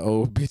used to have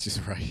old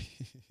bitches, right?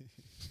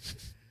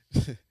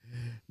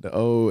 the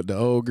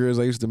old girls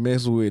I used to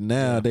mess with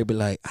now, they be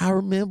like, I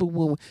remember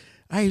when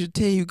I used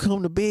to tell you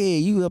come to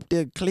bed, you up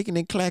there clicking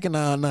and clacking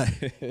all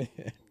night.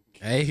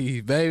 Hey,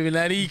 baby,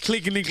 now these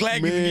clicking and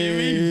clacking Man,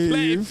 to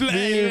you me. feel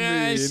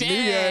me?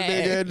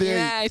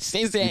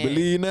 You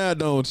believe now,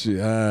 don't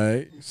you? All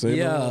right. Say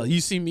Yeah, no. you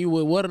see me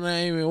with what a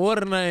name, and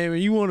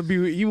you want to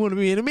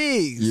be in the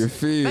mix. You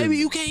feel Baby, me?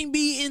 you can't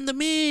be in the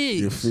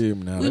mix. You feel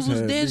me now? We That's was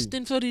how it be.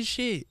 destined for this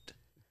shit.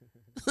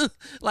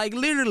 Like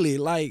literally,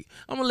 like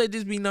I'm gonna let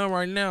this be known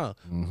right now.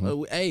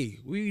 Mhm. Hey,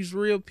 we use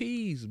real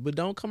peas, but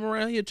don't come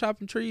around here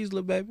chopping trees,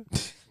 little baby.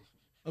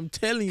 I'm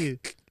telling you.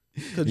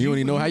 You don't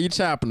even know how you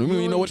chopping them. You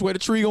don't even know which way the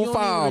tree gonna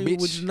fall,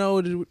 bitch. You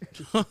know,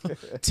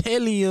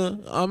 telling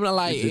you, I'm not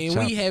like, You just and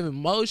chop we it. having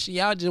motion.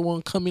 Y'all just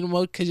want to come in the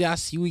motion because y'all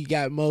see we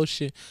got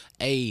motion.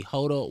 Hey,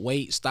 hold up,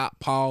 wait, stop,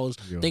 pause.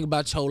 Yeah. Think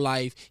about your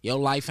life. Your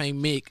life ain't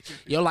meant.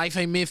 Your life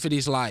ain't meant for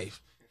this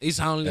life. It's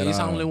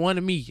only one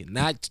of me,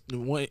 not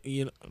one.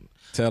 You know,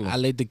 Tell I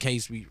them. let the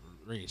case be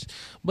rich,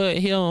 but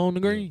here on the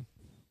green,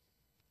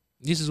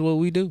 this is what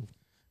we do.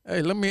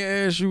 Hey, let me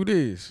ask you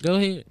this. Go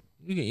ahead,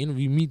 you can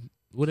interview me.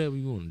 Whatever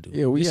you want to do.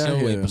 Yeah, we This out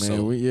your here, episode.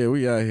 man.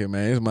 We out here,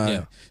 man. It's my.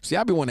 Yeah. See,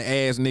 I be wanting to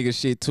ask niggas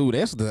shit too.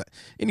 That's the.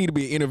 It need to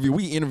be an interview.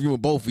 We interviewing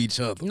both each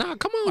other. Nah,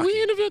 come on,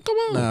 we interview. Come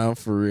on. Nah, I'm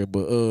for real.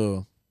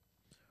 But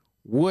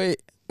what?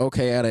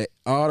 Okay, out of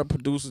all the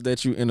producers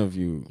that you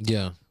interviewed,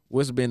 Yeah.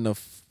 what's been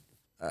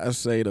I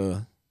say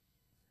the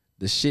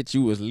shit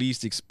you was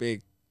least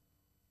expect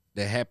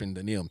that happened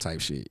to them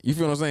type shit. You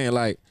feel what I'm saying?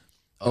 Like,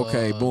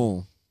 okay,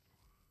 boom.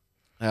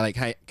 Like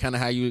kind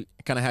of how you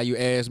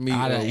asked me.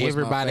 Out of what's my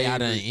everybody I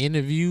done favorite-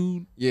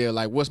 interviewed, Yeah,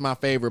 like what's my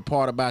favorite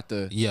part about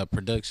the? yeah,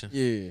 production.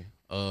 Yeah.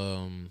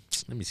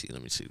 Let me see.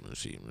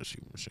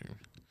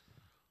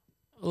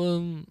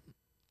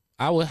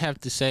 I would have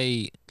to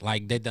say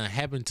like that done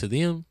happened to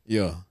them.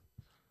 Yeah.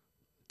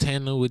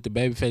 Tanner with the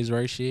Babyface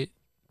Ray shit.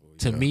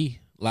 To Yeah. me,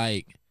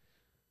 like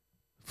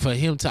for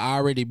him to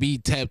already be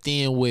tapped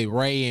in with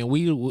Ray, and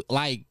we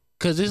like,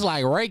 cause it's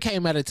like Ray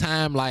came at a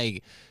time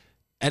like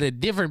at a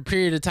different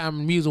period of time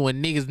in music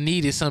when niggas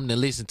needed something to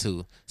listen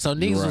to. So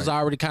niggas Right. was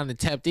already kind of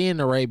tapped in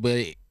to Ray,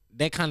 but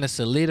that kind of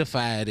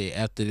solidified it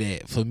after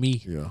that for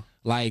me. Yeah.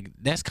 Like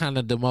that's kind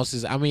of the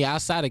most. I mean,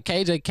 outside of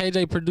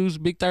KJ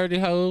produced Big 30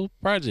 whole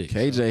project.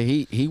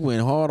 KJ, he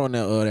went hard on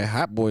that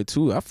Hot Boy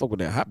too. I fuck with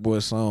that Hot Boy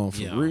song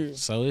for real.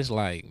 So it's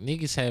like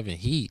niggas having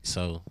heat.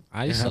 So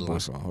I used to Hot Boy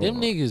like song them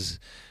hard. niggas.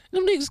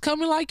 Them niggas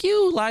coming like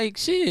you, like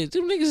shit.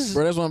 Them niggas.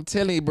 Bro, that's what I'm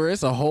telling you, bro.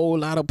 It's a whole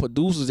lot of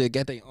producers that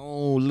got their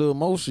own little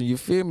motion. You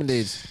feel me?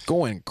 That's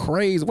going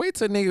crazy. Wait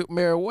till a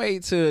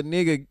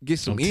nigga get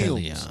some I'm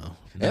telling M's. y'all.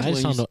 That's Nah,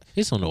 when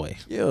it's on the way.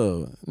 Yeah,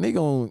 nigga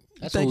on. You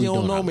That's think what you we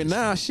don't doing know me out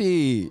now?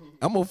 Shit,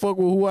 I'm gonna fuck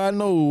with who I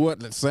know. What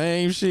the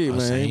same shit, man.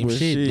 Same But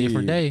shit,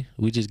 different day.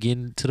 We just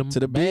getting to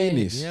the bag.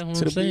 business. Yeah, what To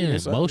I'm the saying.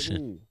 business.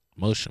 Motion.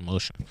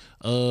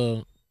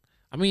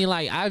 I mean,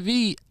 like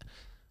IV.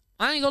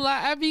 I ain't gonna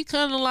lie, IV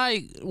kind of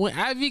like when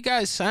IV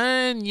got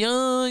signed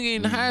young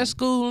in high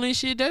school and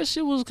shit. That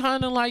shit was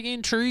kind of like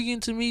intriguing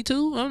to me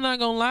too. I'm not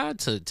gonna lie.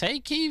 To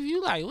take Keith,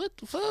 you like what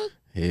the fuck,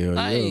 Hell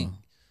like, yeah.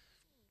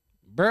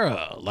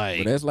 bro? Like,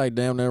 But that's like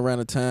damn near around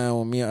the time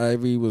when me and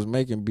Ivy was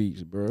making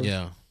beats, bro.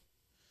 yeah,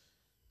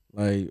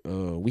 Like,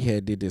 we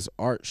did this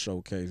art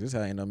showcase. This is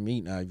how I ended up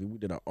meeting Ivy. We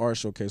did an art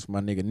showcase for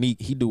my nigga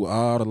Neek. He do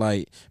all the,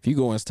 like, if you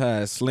go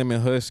inside Slim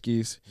and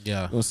Huskies,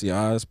 yeah, you gonna see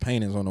all his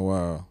paintings on the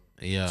wall.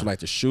 yeah. So, like,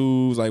 the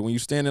shoes, like, when you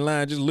stand in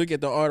line, just look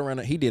at the art around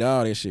it. He did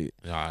all that shit.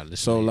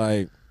 So,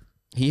 like,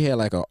 he had,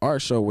 like, an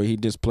art show where he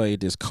just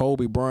played this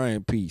Kobe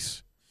Bryant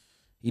piece.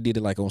 He did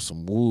it, like, on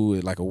some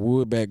wood, like a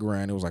wood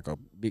background. It was, like, a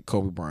big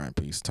Kobe Bryant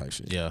piece type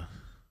shit. yeah,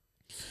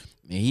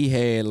 And he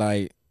had,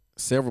 like,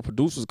 several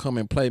producers come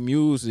and play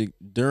music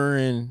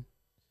during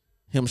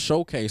him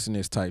showcasing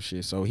this type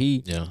shit. So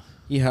he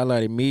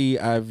highlighted me,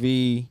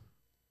 IV.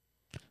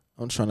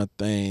 I'm trying to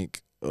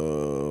think.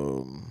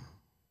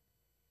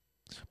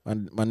 My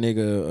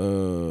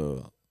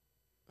nigga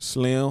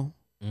Slim.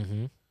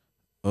 mm-hmm.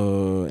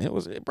 it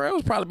was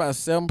probably about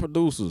 7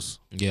 producers.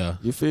 Yeah.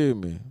 You feel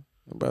me?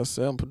 About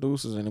 7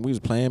 producers, and we was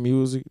playing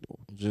music.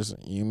 Just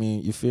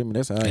you feel me?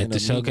 That's how I At ended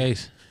the up meeting.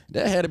 showcase.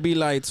 That had to be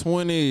like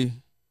 20.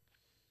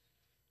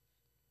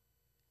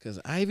 Cause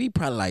Ivy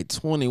probably like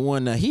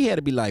 21 now. He had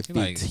to be like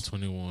 15. Like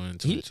 21,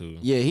 22.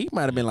 He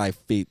might have been like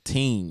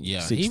 15.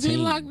 Yeah, 16. he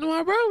been like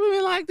my bro. We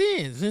been like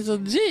this since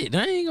legit.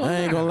 I ain't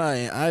gonna lie.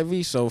 And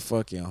Ivy so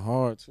fucking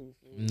hard too.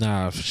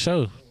 Nah, for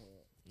sure.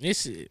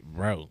 This is,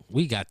 bro,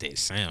 we got that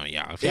sound,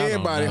 y'all.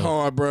 Everybody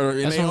hard,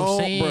 brother. That's what I'm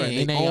saying.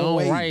 In their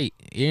own right.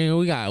 Yeah,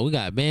 we got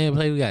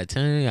BandPlay, we got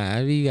Turn, we got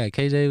Ivy, we got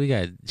KJ, we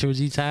got Triple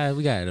G Ty,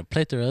 we got a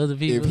plethora of other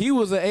people. If he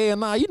was an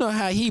A&R, you know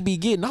how he be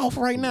getting off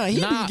right now. He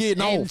be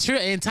getting off.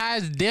 And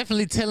Ty's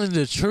definitely telling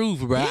the truth,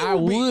 bro. I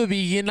would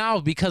be getting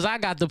off because I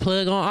got the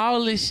plug on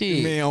all this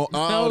shit. Man, on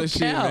all this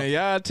shit, man.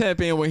 Y'all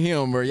tap in with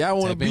him, bro. Y'all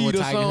want to beat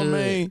or something,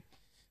 man.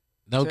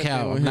 No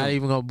cap. I'm not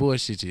even gonna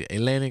bullshit you.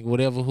 Atlantic,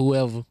 whatever,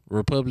 whoever,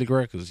 Republic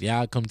Records.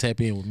 Y'all come tap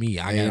in with me.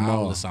 I got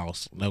all the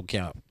sauce. No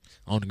cap.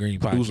 On the Green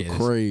Podcast. Who's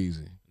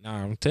crazy?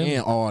 Nah, I'm telling you.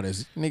 And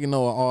artists. Nigga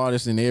know an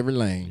artist in every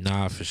lane.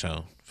 Nah, for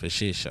sure. For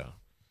shit show.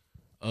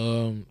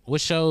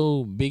 What's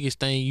your biggest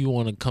thing you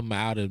want to come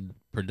out of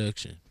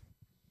production?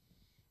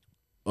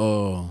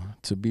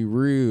 To be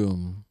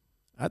real,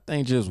 I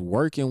think just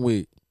working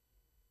with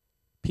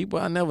people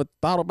I never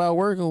thought about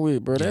working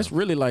with, bro. That's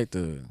really like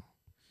the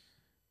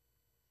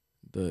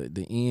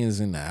ins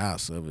and the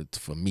outs of it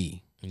for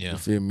me. Yeah. You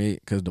feel me?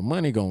 Because the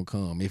money gonna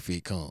come if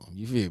it come.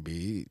 You feel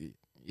me?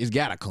 It's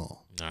gotta come.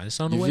 Nah, it's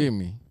on the way. You feel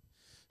me?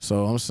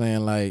 So I'm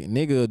saying like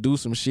nigga do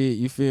some shit,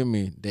 you feel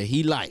me, that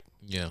he like.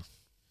 Yeah.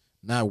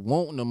 Not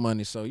wanting the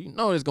money, so you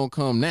know it's gonna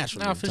come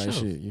naturally. Nah, for sure.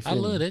 Shit. You feel I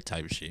love me? that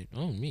type of shit.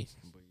 Oh, me.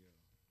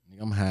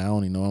 I'm high. I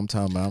don't even know what I'm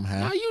talking about. I'm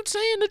high. Nah, you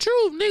saying the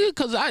truth, nigga,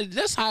 because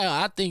that's how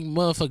I think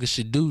motherfuckers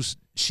should do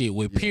shit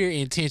with pure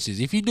intentions.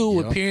 If you do it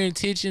with pure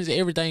intentions,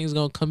 everything's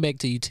gonna come back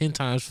to you 10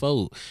 times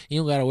fold.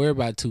 You don't gotta worry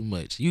about too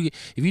much. If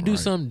you do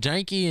something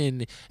janky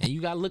and you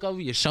gotta look over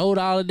your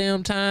shoulder all the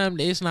damn time,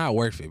 it's not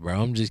worth it,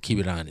 bro. I'm just keep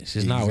it honest.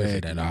 It's not worth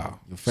it at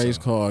all. Your face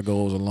card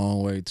goes a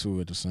long way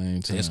too at the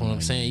same time. That's what I'm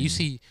saying. You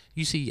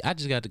see, I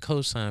just got the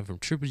cosign from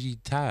Triple G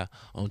Ty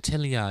on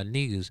telling y'all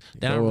niggas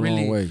that I'm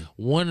really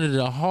one of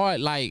the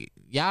hard, like,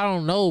 y'all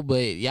don't know,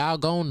 but y'all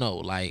gon' know.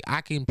 Like,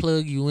 I can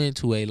plug you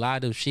into a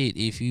lot of shit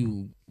if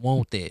you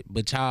want that.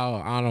 But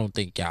y'all, I don't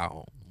think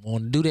y'all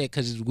want to do that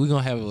because we're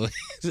going to have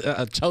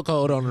a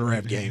chokehold on the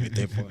rap game at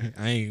that point.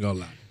 I ain't going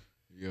to lie.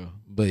 Yeah.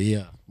 But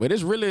yeah. But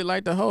it's really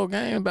like the whole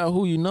game about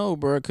who you know,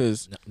 bro.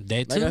 Because,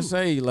 like I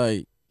say,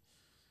 like,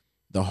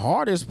 the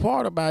hardest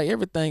part about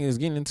everything is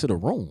getting into the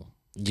room.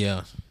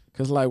 Yeah.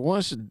 Because, like,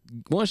 once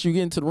you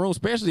get into the room,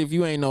 especially if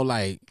you ain't no,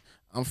 like,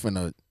 I'm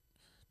finna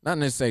not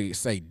necessarily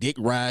say dick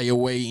ride your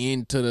way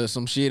into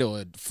some shit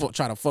or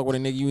try to fuck with a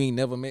nigga you ain't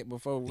never met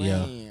before.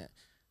 Yeah. Man,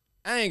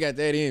 I ain't got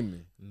that in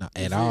me. Not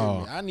at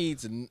all. I need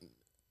to.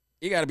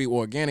 It got to be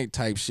organic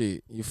type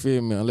shit. You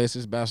feel me? Unless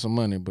it's about some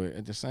money, but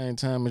at the same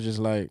time, it's just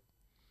like,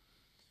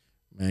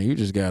 man, you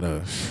just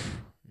gotta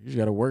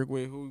work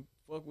with who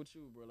fuck with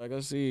you, bro. Like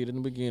I said in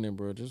the beginning,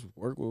 bro, just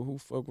work with who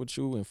fuck with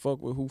you and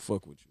fuck with who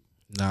fuck with you.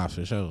 Nah,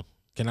 for sure.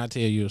 Can I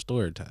tell you a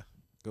story, Ty?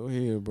 Go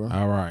ahead, bro.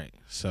 All right.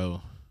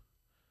 So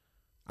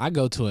I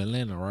go to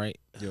Atlanta, right?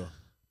 Yeah.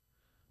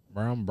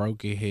 Bro, I'm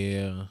broke as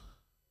hell.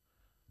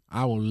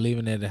 I was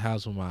living at the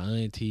house with my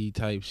auntie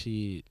type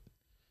shit.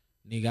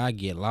 Nigga, I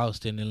get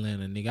lost in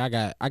Atlanta.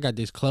 Nigga, I got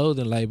this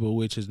clothing label,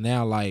 which is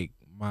now like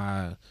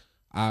my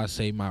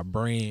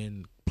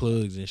brand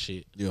plugs and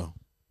shit. Yeah.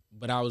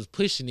 But I was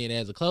pushing it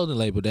as a clothing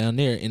label down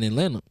there in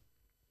Atlanta.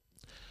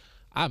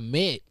 I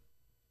met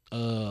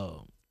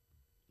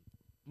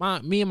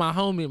me and my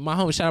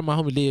homie, shout out my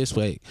homie Dead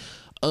Swag.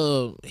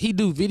 He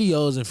do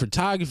videos and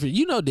photography.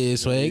 You know Dead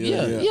Swag.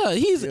 Yeah.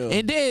 He's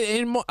and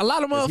then a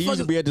lot of motherfuckers. He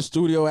used to be at the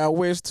studio out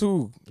west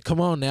too.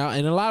 Come on now,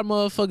 and a lot of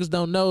motherfuckers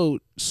don't know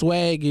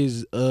Swag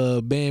is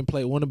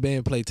BandPlay, one of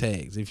BandPlay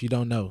tags. If you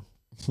don't know,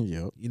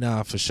 yep. You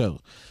know for sure.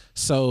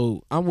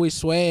 So I'm with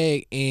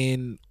Swag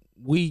and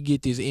we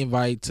get this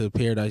invite to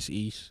Paradise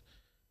East,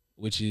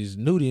 which is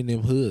Nudie in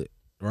them hood,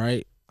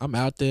 right? I'm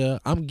out there.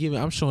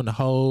 I'm showing the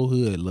whole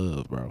hood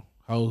love, bro.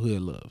 Whole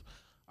hood love.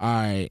 All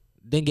right.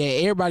 Then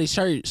get everybody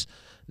shirts.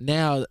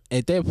 Now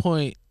at that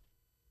point,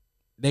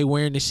 they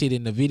wearing the shit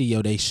in the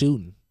video they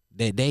shooting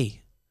that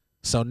day.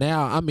 So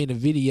now I'm in the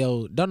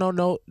video.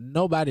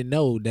 Nobody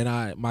know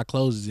that my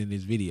clothes is in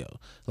this video.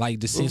 Like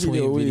the Since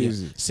When video.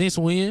 Since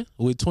When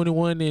with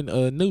 21 and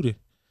Nudie.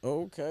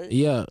 Okay.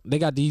 Yeah, they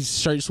got these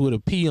shirts with a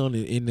P on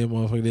it in them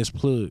motherfuckers. That's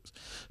plugs.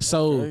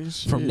 So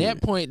from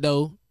that point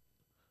though,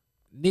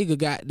 nigga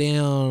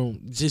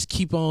goddamn just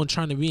keep on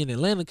trying to be in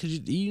Atlanta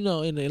because you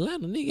know in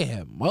Atlanta nigga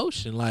have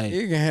motion like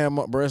you can have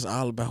my breast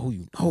all about who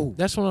you know.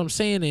 That's what I'm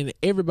saying, and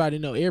everybody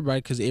know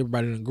everybody because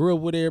everybody done grew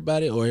up with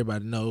everybody or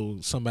everybody know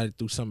somebody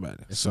through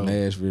somebody. It's some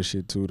Nashville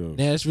shit too though.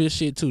 Nashville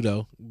shit too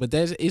though, but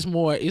it's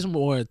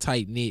more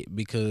tight knit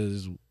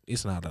because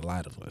it's not a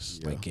lot of us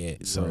like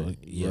that. So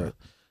right.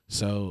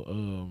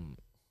 So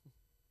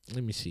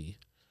let me see.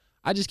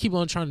 I just keep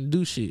on trying to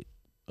do shit.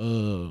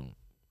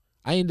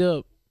 I end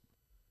up,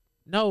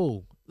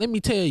 no, let me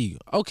tell you.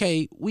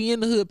 Okay, we in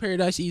the hood,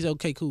 Paradise East.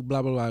 Okay, cool,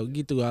 blah, blah, blah. We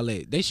get through all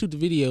that. They shoot the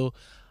video.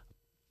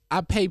 I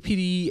pay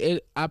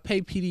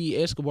PDE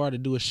Escobar to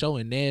do a show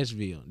in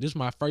Nashville. This is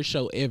my first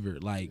show ever,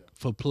 like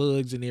for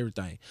plugs and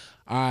everything.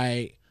 All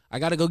right, I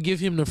gotta go give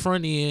him the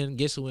front end.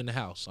 Guess who in the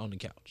house on the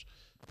couch?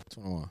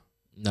 21.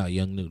 No,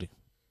 Young Nudie.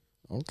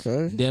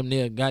 Okay. Damn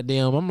near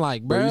goddamn. I'm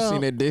like, bro. You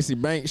seen that Desi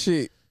Banks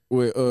shit?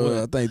 With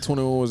I think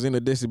 21 was in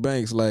the Desi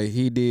Banks. Like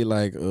he did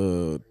like 10.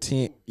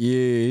 Yeah,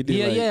 he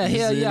did.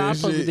 Hell yeah. I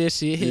fuck with that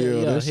shit. Hell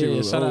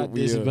yeah. Shout out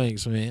Desi yeah.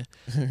 Banks, man.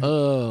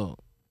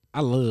 I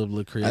love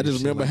Lil Creative. I just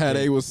remember like how that.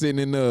 they was sitting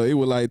in it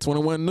was like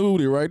 21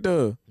 Nudie right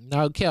there.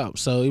 No cap.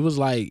 So it was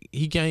like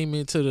he came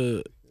into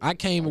the.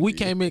 We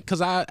came in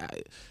because I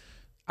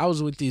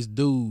was with this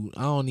dude.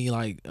 I don't need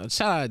like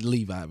shout out to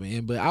Levi,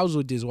 man. But I was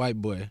with this white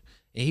boy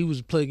and he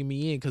was plugging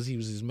me in because he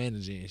was his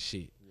manager and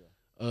shit.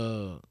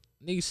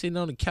 Nigga sitting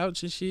on the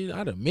couch and shit.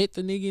 I done met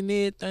the nigga and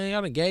everything.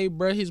 I done gave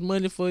bruh his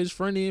money for his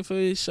front end for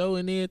his show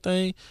and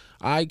everything.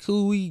 All right,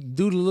 cool. We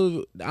do the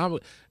little.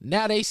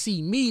 Now they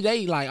see me.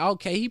 They like,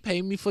 okay, he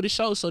paid me for the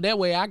show. So that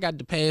way I got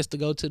the pass to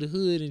go to the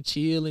hood and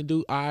chill and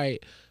do. All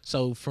right.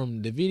 So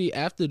from the video,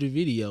 after the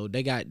video,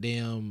 they got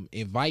them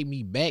invite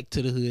me back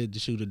to the hood to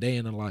shoot a day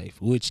in the life,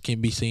 which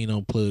can be seen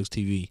on Plugs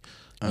TV.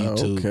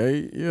 YouTube.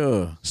 Okay,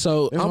 yeah.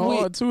 So it's I'm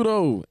hard too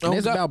though. And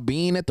it's God. about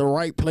being at the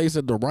right place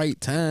at the right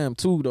time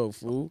too though,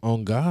 fool.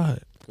 On God.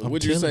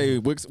 What'd you say?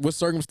 What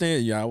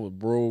circumstance? Yeah, I was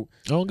broke.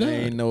 On God. I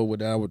ain't know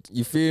what I would.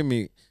 You feel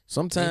me?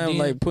 Sometimes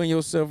like putting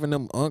yourself in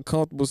them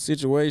uncomfortable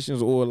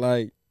situations or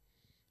like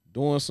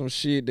doing some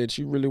shit that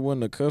you really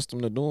wasn't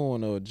accustomed to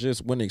doing or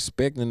just wasn't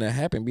expecting to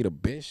happen be the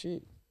best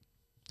shit.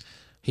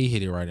 He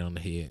hit it right on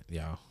the head,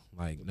 y'all.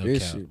 Like no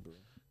best cap. Shit, bro.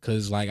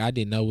 Cause like I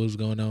didn't know what was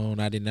going on.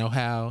 I didn't know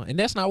how. And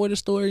that's not where the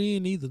story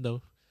in either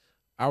though.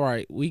 All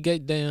right, we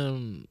get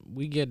them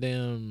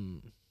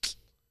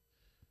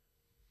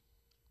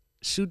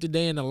shoot the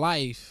day in the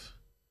life.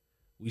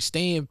 We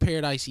stay in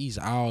Paradise East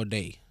all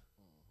day.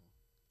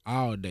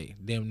 All day,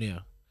 damn near.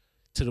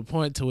 To the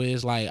point to where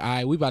it's like, all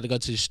right, we about to go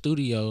to the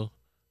studio.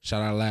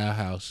 Shout out Loud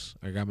House.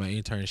 I got my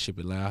internship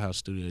at Loud House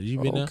Studio. You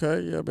been there?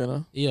 Okay, yeah, been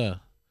there. Yeah.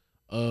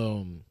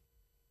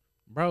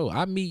 Bro,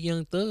 I meet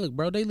Young Thug,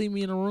 bro. They leave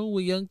me in a room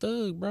with Young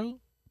Thug, bro.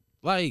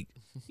 Like,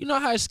 you know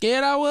how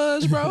scared I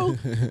was, bro?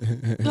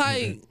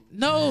 Like,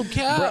 no,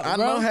 cap, bro. I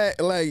know how,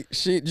 like,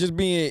 shit just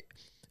being,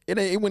 it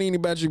wasn't even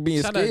about you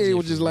being Shout scared. out It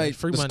was Jeffrey, just man. like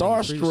Free the my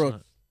nigga,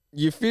 starstruck.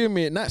 You feel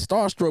me? Not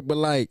starstruck, but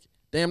like,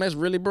 damn, that's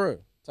really bro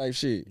type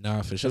shit.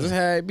 Nah, for sure. Cause that's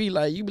how it be.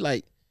 Like, you be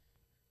like,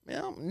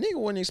 man, nigga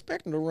wasn't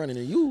expecting to run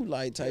into you,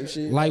 like type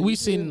shit. Like we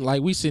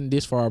sitting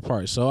this far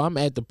apart. So I'm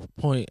at the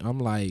point. I'm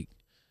like,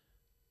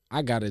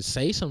 I gotta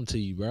say something to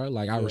you, bro.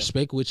 Like I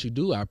respect what you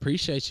do. I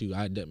appreciate you.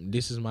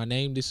 This is my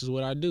name. This is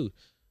what I do.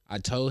 I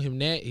told him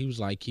that. He was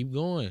like, keep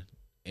going.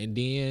 And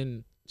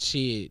then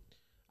shit,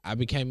 I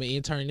became an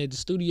intern at the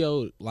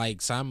studio,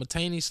 like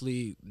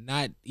simultaneously,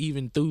 not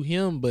even through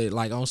him, but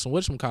like on some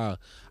whatchamacallit.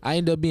 I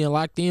ended up being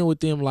locked in with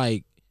them,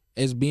 like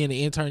as being an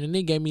intern, and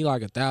they gave me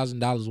like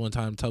 $1,000 one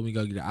time, told me to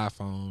go get an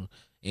iPhone,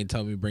 and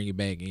told me to bring it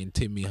back and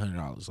tip me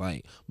 $100.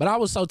 Like, but I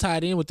was so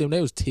tied in with them,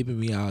 they was tipping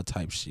me all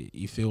type shit.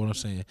 You feel what I'm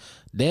saying?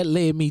 That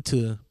led me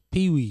to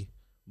Pee Wee,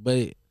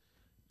 but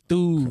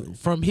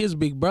from his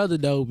big brother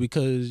though,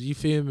 because you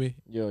feel me?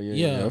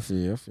 Yeah. I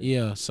feel.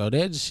 Yeah. So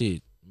that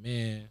shit,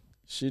 man.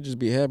 Shit just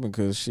be happening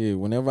because shit.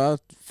 Whenever I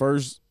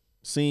first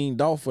seen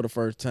Dolph for the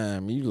first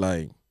time, you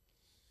like,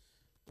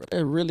 bro,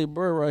 that really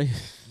bro right here.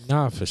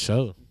 Nah, for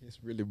sure.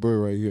 It's really bro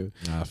right here.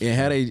 Nah, for and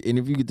sure. and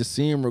if you get to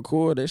see him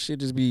record, that shit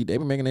just be, they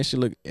be making that shit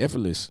look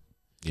effortless.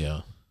 Yeah.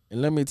 And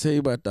let me tell you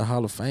about the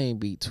Hall of Fame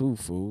beat too,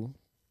 fool.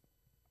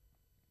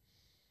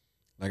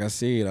 Like I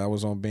said, I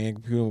was on Band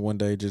Computer one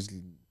day just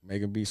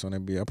making beats on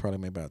that beat. I probably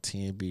made about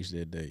 10 beats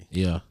that day.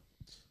 Yeah.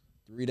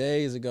 3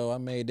 days ago, I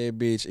made that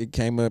bitch. It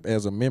came up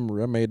as a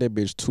memory. I made that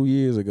bitch 2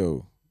 years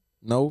ago.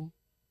 No?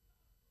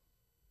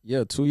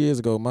 Yeah, 2 years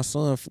ago. My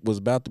son was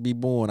about to be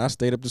born. I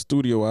stayed up the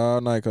studio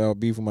all night because I was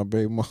beefing my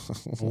baby mom.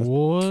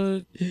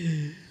 What?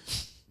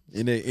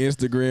 And that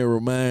Instagram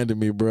reminded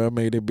me, bro. I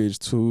made that bitch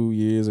 2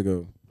 years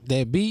ago.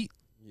 That beat?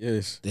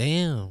 Yes.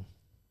 Damn.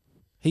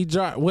 He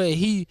dropped. Wait,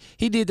 he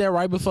did that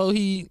right before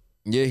he.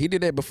 Yeah, he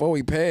did that before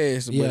he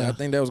passed, but Yeah. I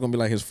think that was gonna be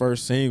like his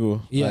first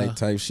single, Yeah. like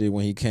type shit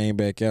when he came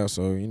back out.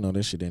 So you know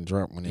that shit didn't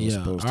drop when it was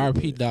supposed to.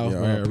 R.P. but- Dolph,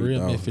 yeah, man, R.P. real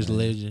Dolph, Memphis man.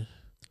 legend.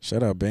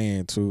 Shout out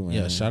Band too, man.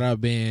 Yeah, shout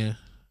out Ben.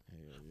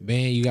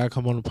 Ben, you gotta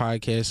come on the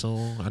podcast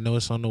soon. I know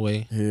it's on the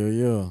way. Hell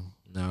yeah.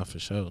 Nah, for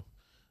sure.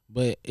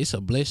 But it's a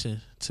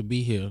blessing to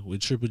be here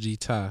with Triple G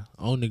Ty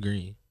on the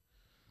green.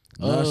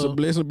 Nah, it's a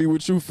blessing to be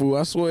with you, fool.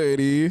 I swear it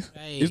is.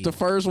 Hey. It's the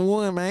first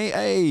one, man.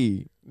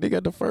 Hey, they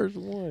got the first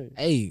one.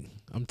 Hey,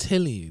 I'm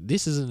telling you,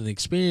 this is an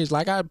experience.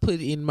 Like I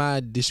put in my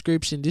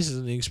description, this is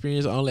an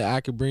experience only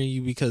I could bring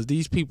you because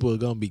these people are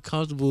gonna be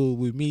comfortable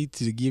with me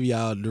to give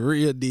y'all the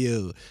real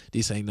deal.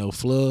 This ain't no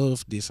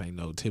fluff. This ain't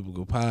no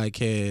typical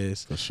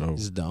podcast. For sure.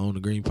 This is the On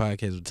the Green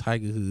podcast with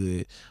Tiger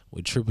Hood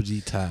with Triple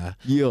G Ty.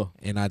 Yeah.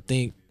 And I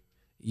think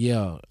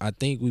Yeah, I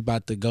think we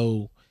about to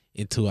go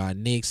into our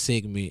next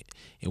segment,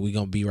 and we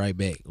gonna be right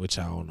back with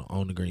y'all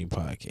on the Green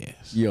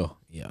Podcast. Yeah.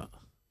 Yeah.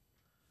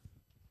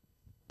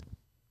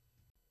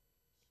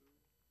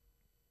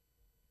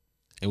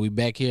 And we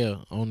back here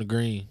on the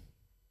Green.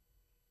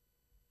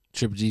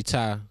 Triple G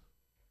Ty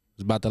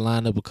is about to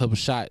line up a couple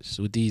shots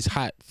with these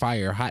hot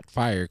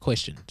fire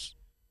questions.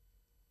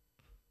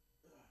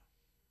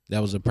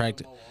 That was a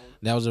practice.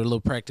 That was a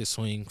little practice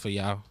swing for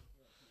y'all.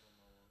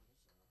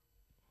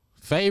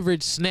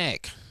 Favorite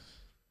snack?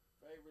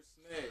 Favorite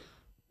snack?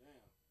 Damn.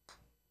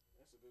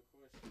 That's a good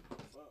question.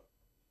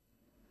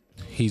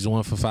 Fuck. He's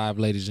 1 for 5,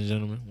 ladies and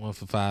gentlemen. 1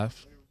 for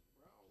 5.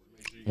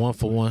 1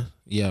 for 1.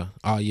 Yeah.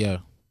 Oh, yeah.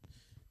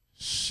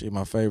 Shit,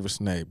 my favorite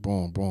snack.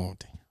 Boom, boom.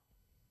 Damn.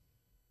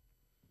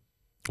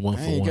 1 I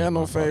for 1. ain't got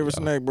no favorite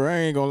y'all. snack, bro. I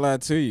ain't gonna lie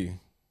to you.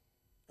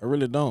 I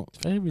really don't.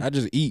 Favorite? I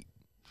just eat.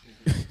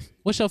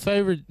 What's your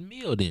favorite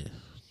meal then?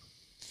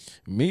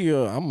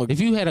 Meal, If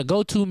you had a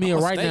go-to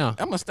meal right now.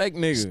 I'm a steak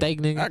nigga.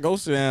 Steak nigga? I go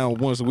sit down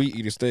once a week,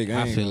 eat a steak.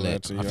 I ain't feel gonna lie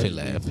that. to you. I feel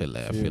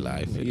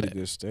Eat a that.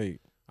 good steak.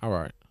 All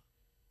right.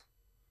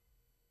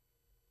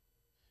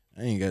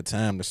 I ain't got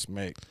time to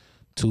smack.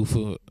 2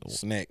 for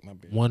Snack, my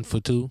bad. 1 for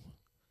 2.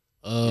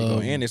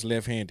 And it's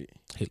left-handed.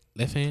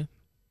 Left hand.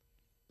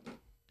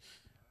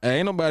 Hey,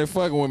 ain't nobody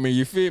fucking with me.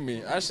 You feel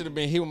me? I should have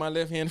been hit with my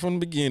left hand from the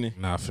beginning.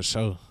 Nah, for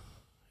sure.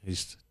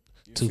 He's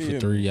You 2 feel for me?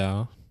 3,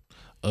 y'all.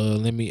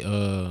 Let me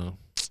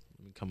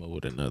come up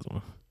with another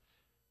one.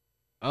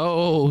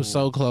 Oh, Ooh.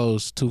 so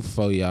close. 2 for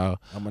 4, y'all.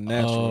 I'm a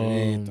natural at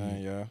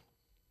anything, y'all.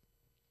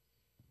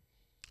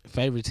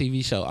 Favorite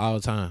TV show all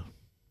time.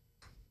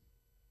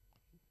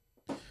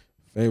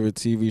 Favorite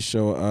TV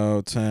show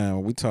all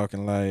time. We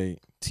talking like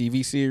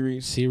TV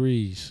series?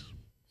 Series.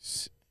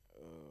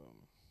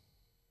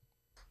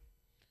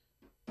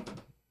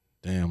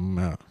 Damn, I'm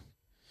out.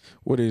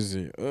 What is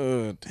it?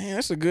 Damn,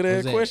 that's a good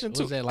ass that- question was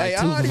too. that like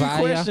hey, 2 all for these 5,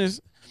 y'all?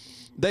 questions,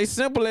 they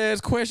simple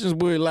ass questions,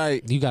 but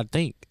like You gotta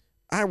think.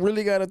 I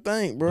really gotta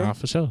think, bro, Nah,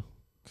 for sure.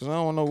 cause I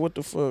don't know what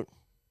the fuck.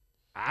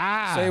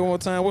 Ah. Say it one more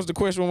time. What's the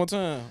question one more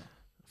time?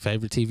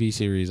 Favorite TV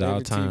series all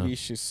Favorite time. TV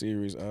shit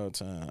series all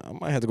time. I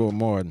might have to go with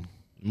Martin.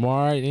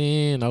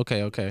 Martin.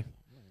 Okay.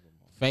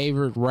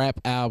 Favorite rap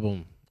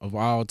album of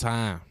all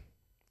time.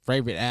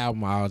 Favorite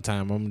album of all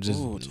time. I'm just.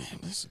 Oh, damn,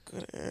 that's a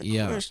good ass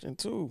Yeah. question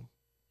too.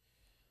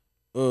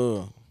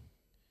 I'm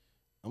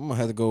gonna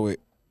have to go with.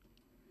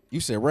 You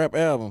said rap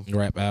album.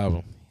 Rap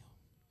album.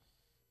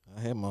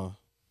 I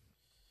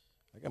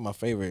got my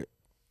favorite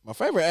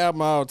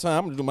album of all time.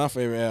 I'm gonna do my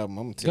favorite album.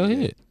 I'm gonna tell Go you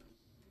ahead.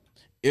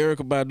 that.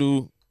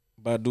 Erykah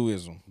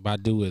Baduism.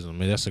 Baduism.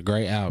 Man, that's a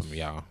great album,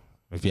 y'all.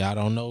 If y'all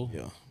don't know,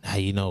 Yeah. now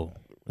you know.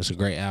 It's a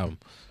great album.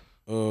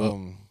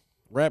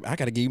 Rap. I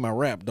gotta give you my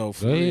rap though.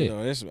 For Go real,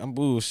 ahead. though. I'm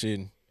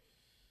bullshitting.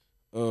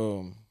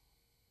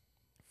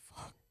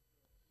 Fuck.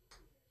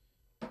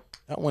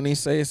 I wouldn't even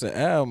say it's an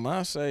album.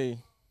 I say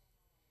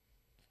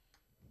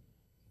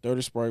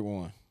Dirty Sprite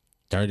 1.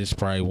 Dirty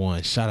Sprite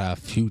 1. Shout out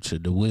Future,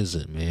 the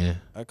Wizard, man.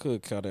 I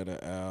could call that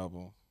an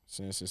album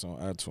since it's on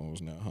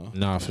iTunes now, huh?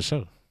 Nah, for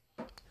sure.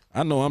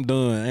 I know I'm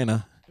done, ain't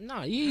I?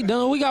 Nah, you ain't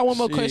done. We got one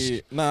more Shit.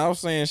 question. Nah, I was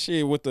saying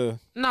shit with the.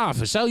 Nah,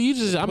 for sure. You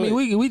just, I mean,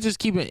 we just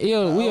keep it.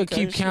 Yeah, we'll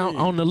okay, keep count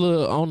shit. on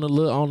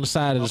the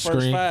side of My the first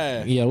screen.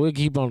 5. Yeah, we'll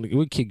keep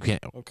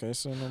count. Okay,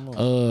 so no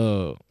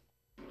more.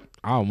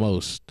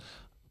 Almost.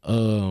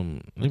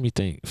 Let me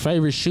think.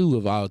 Favorite shoe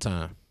of all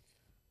time.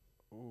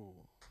 Ooh.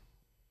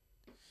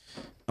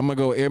 I'm gonna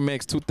go Air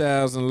Max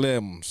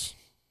 2011s.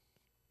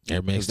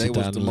 Air Max They was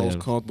the 2011.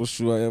 most comfortable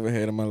shoe I ever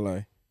had in my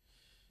life.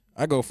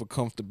 I go for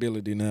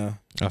comfortability now.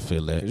 I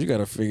feel that. Cause you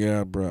gotta figure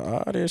out, bro,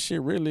 all that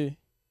shit really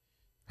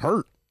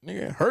hurt.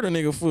 Nigga, hurt a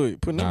nigga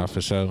foot. Putting Nah, them,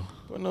 for sure.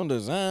 putting them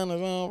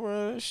designers on,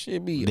 bro. That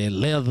shit be That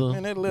leather.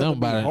 man, that leather be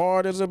Nobody.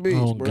 hard as a bitch,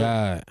 Oh bro.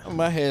 God.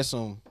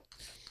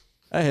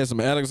 I had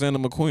some Alexander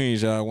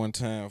McQueen's y'all one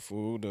time,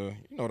 fool. The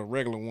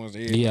regular ones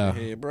that Yeah.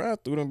 had, bro. I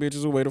threw them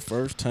bitches away the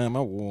first time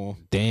I wore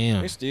them.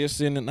 Damn. They still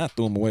sitting and I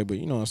threw them away, but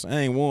you know what I'm saying? I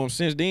ain't worn them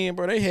since then,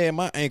 bro. They had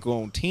my ankle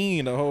on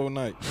 10 the whole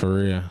night. For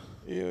real.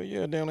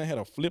 Yeah, damn, they had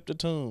to flip the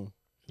tongue.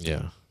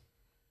 Yeah.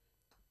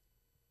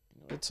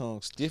 That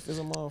tongue stiff as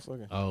a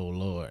motherfucker. Oh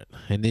Lord.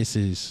 And this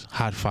is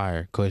Hot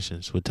Fire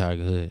Questions with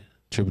Tiger Hood.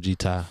 Triple G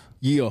Ty.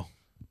 Yeah.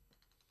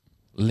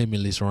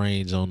 Limitless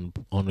range on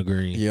the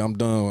green. Yeah, I'm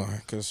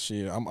done. Cause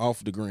shit, I'm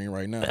off the green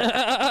right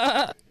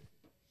now.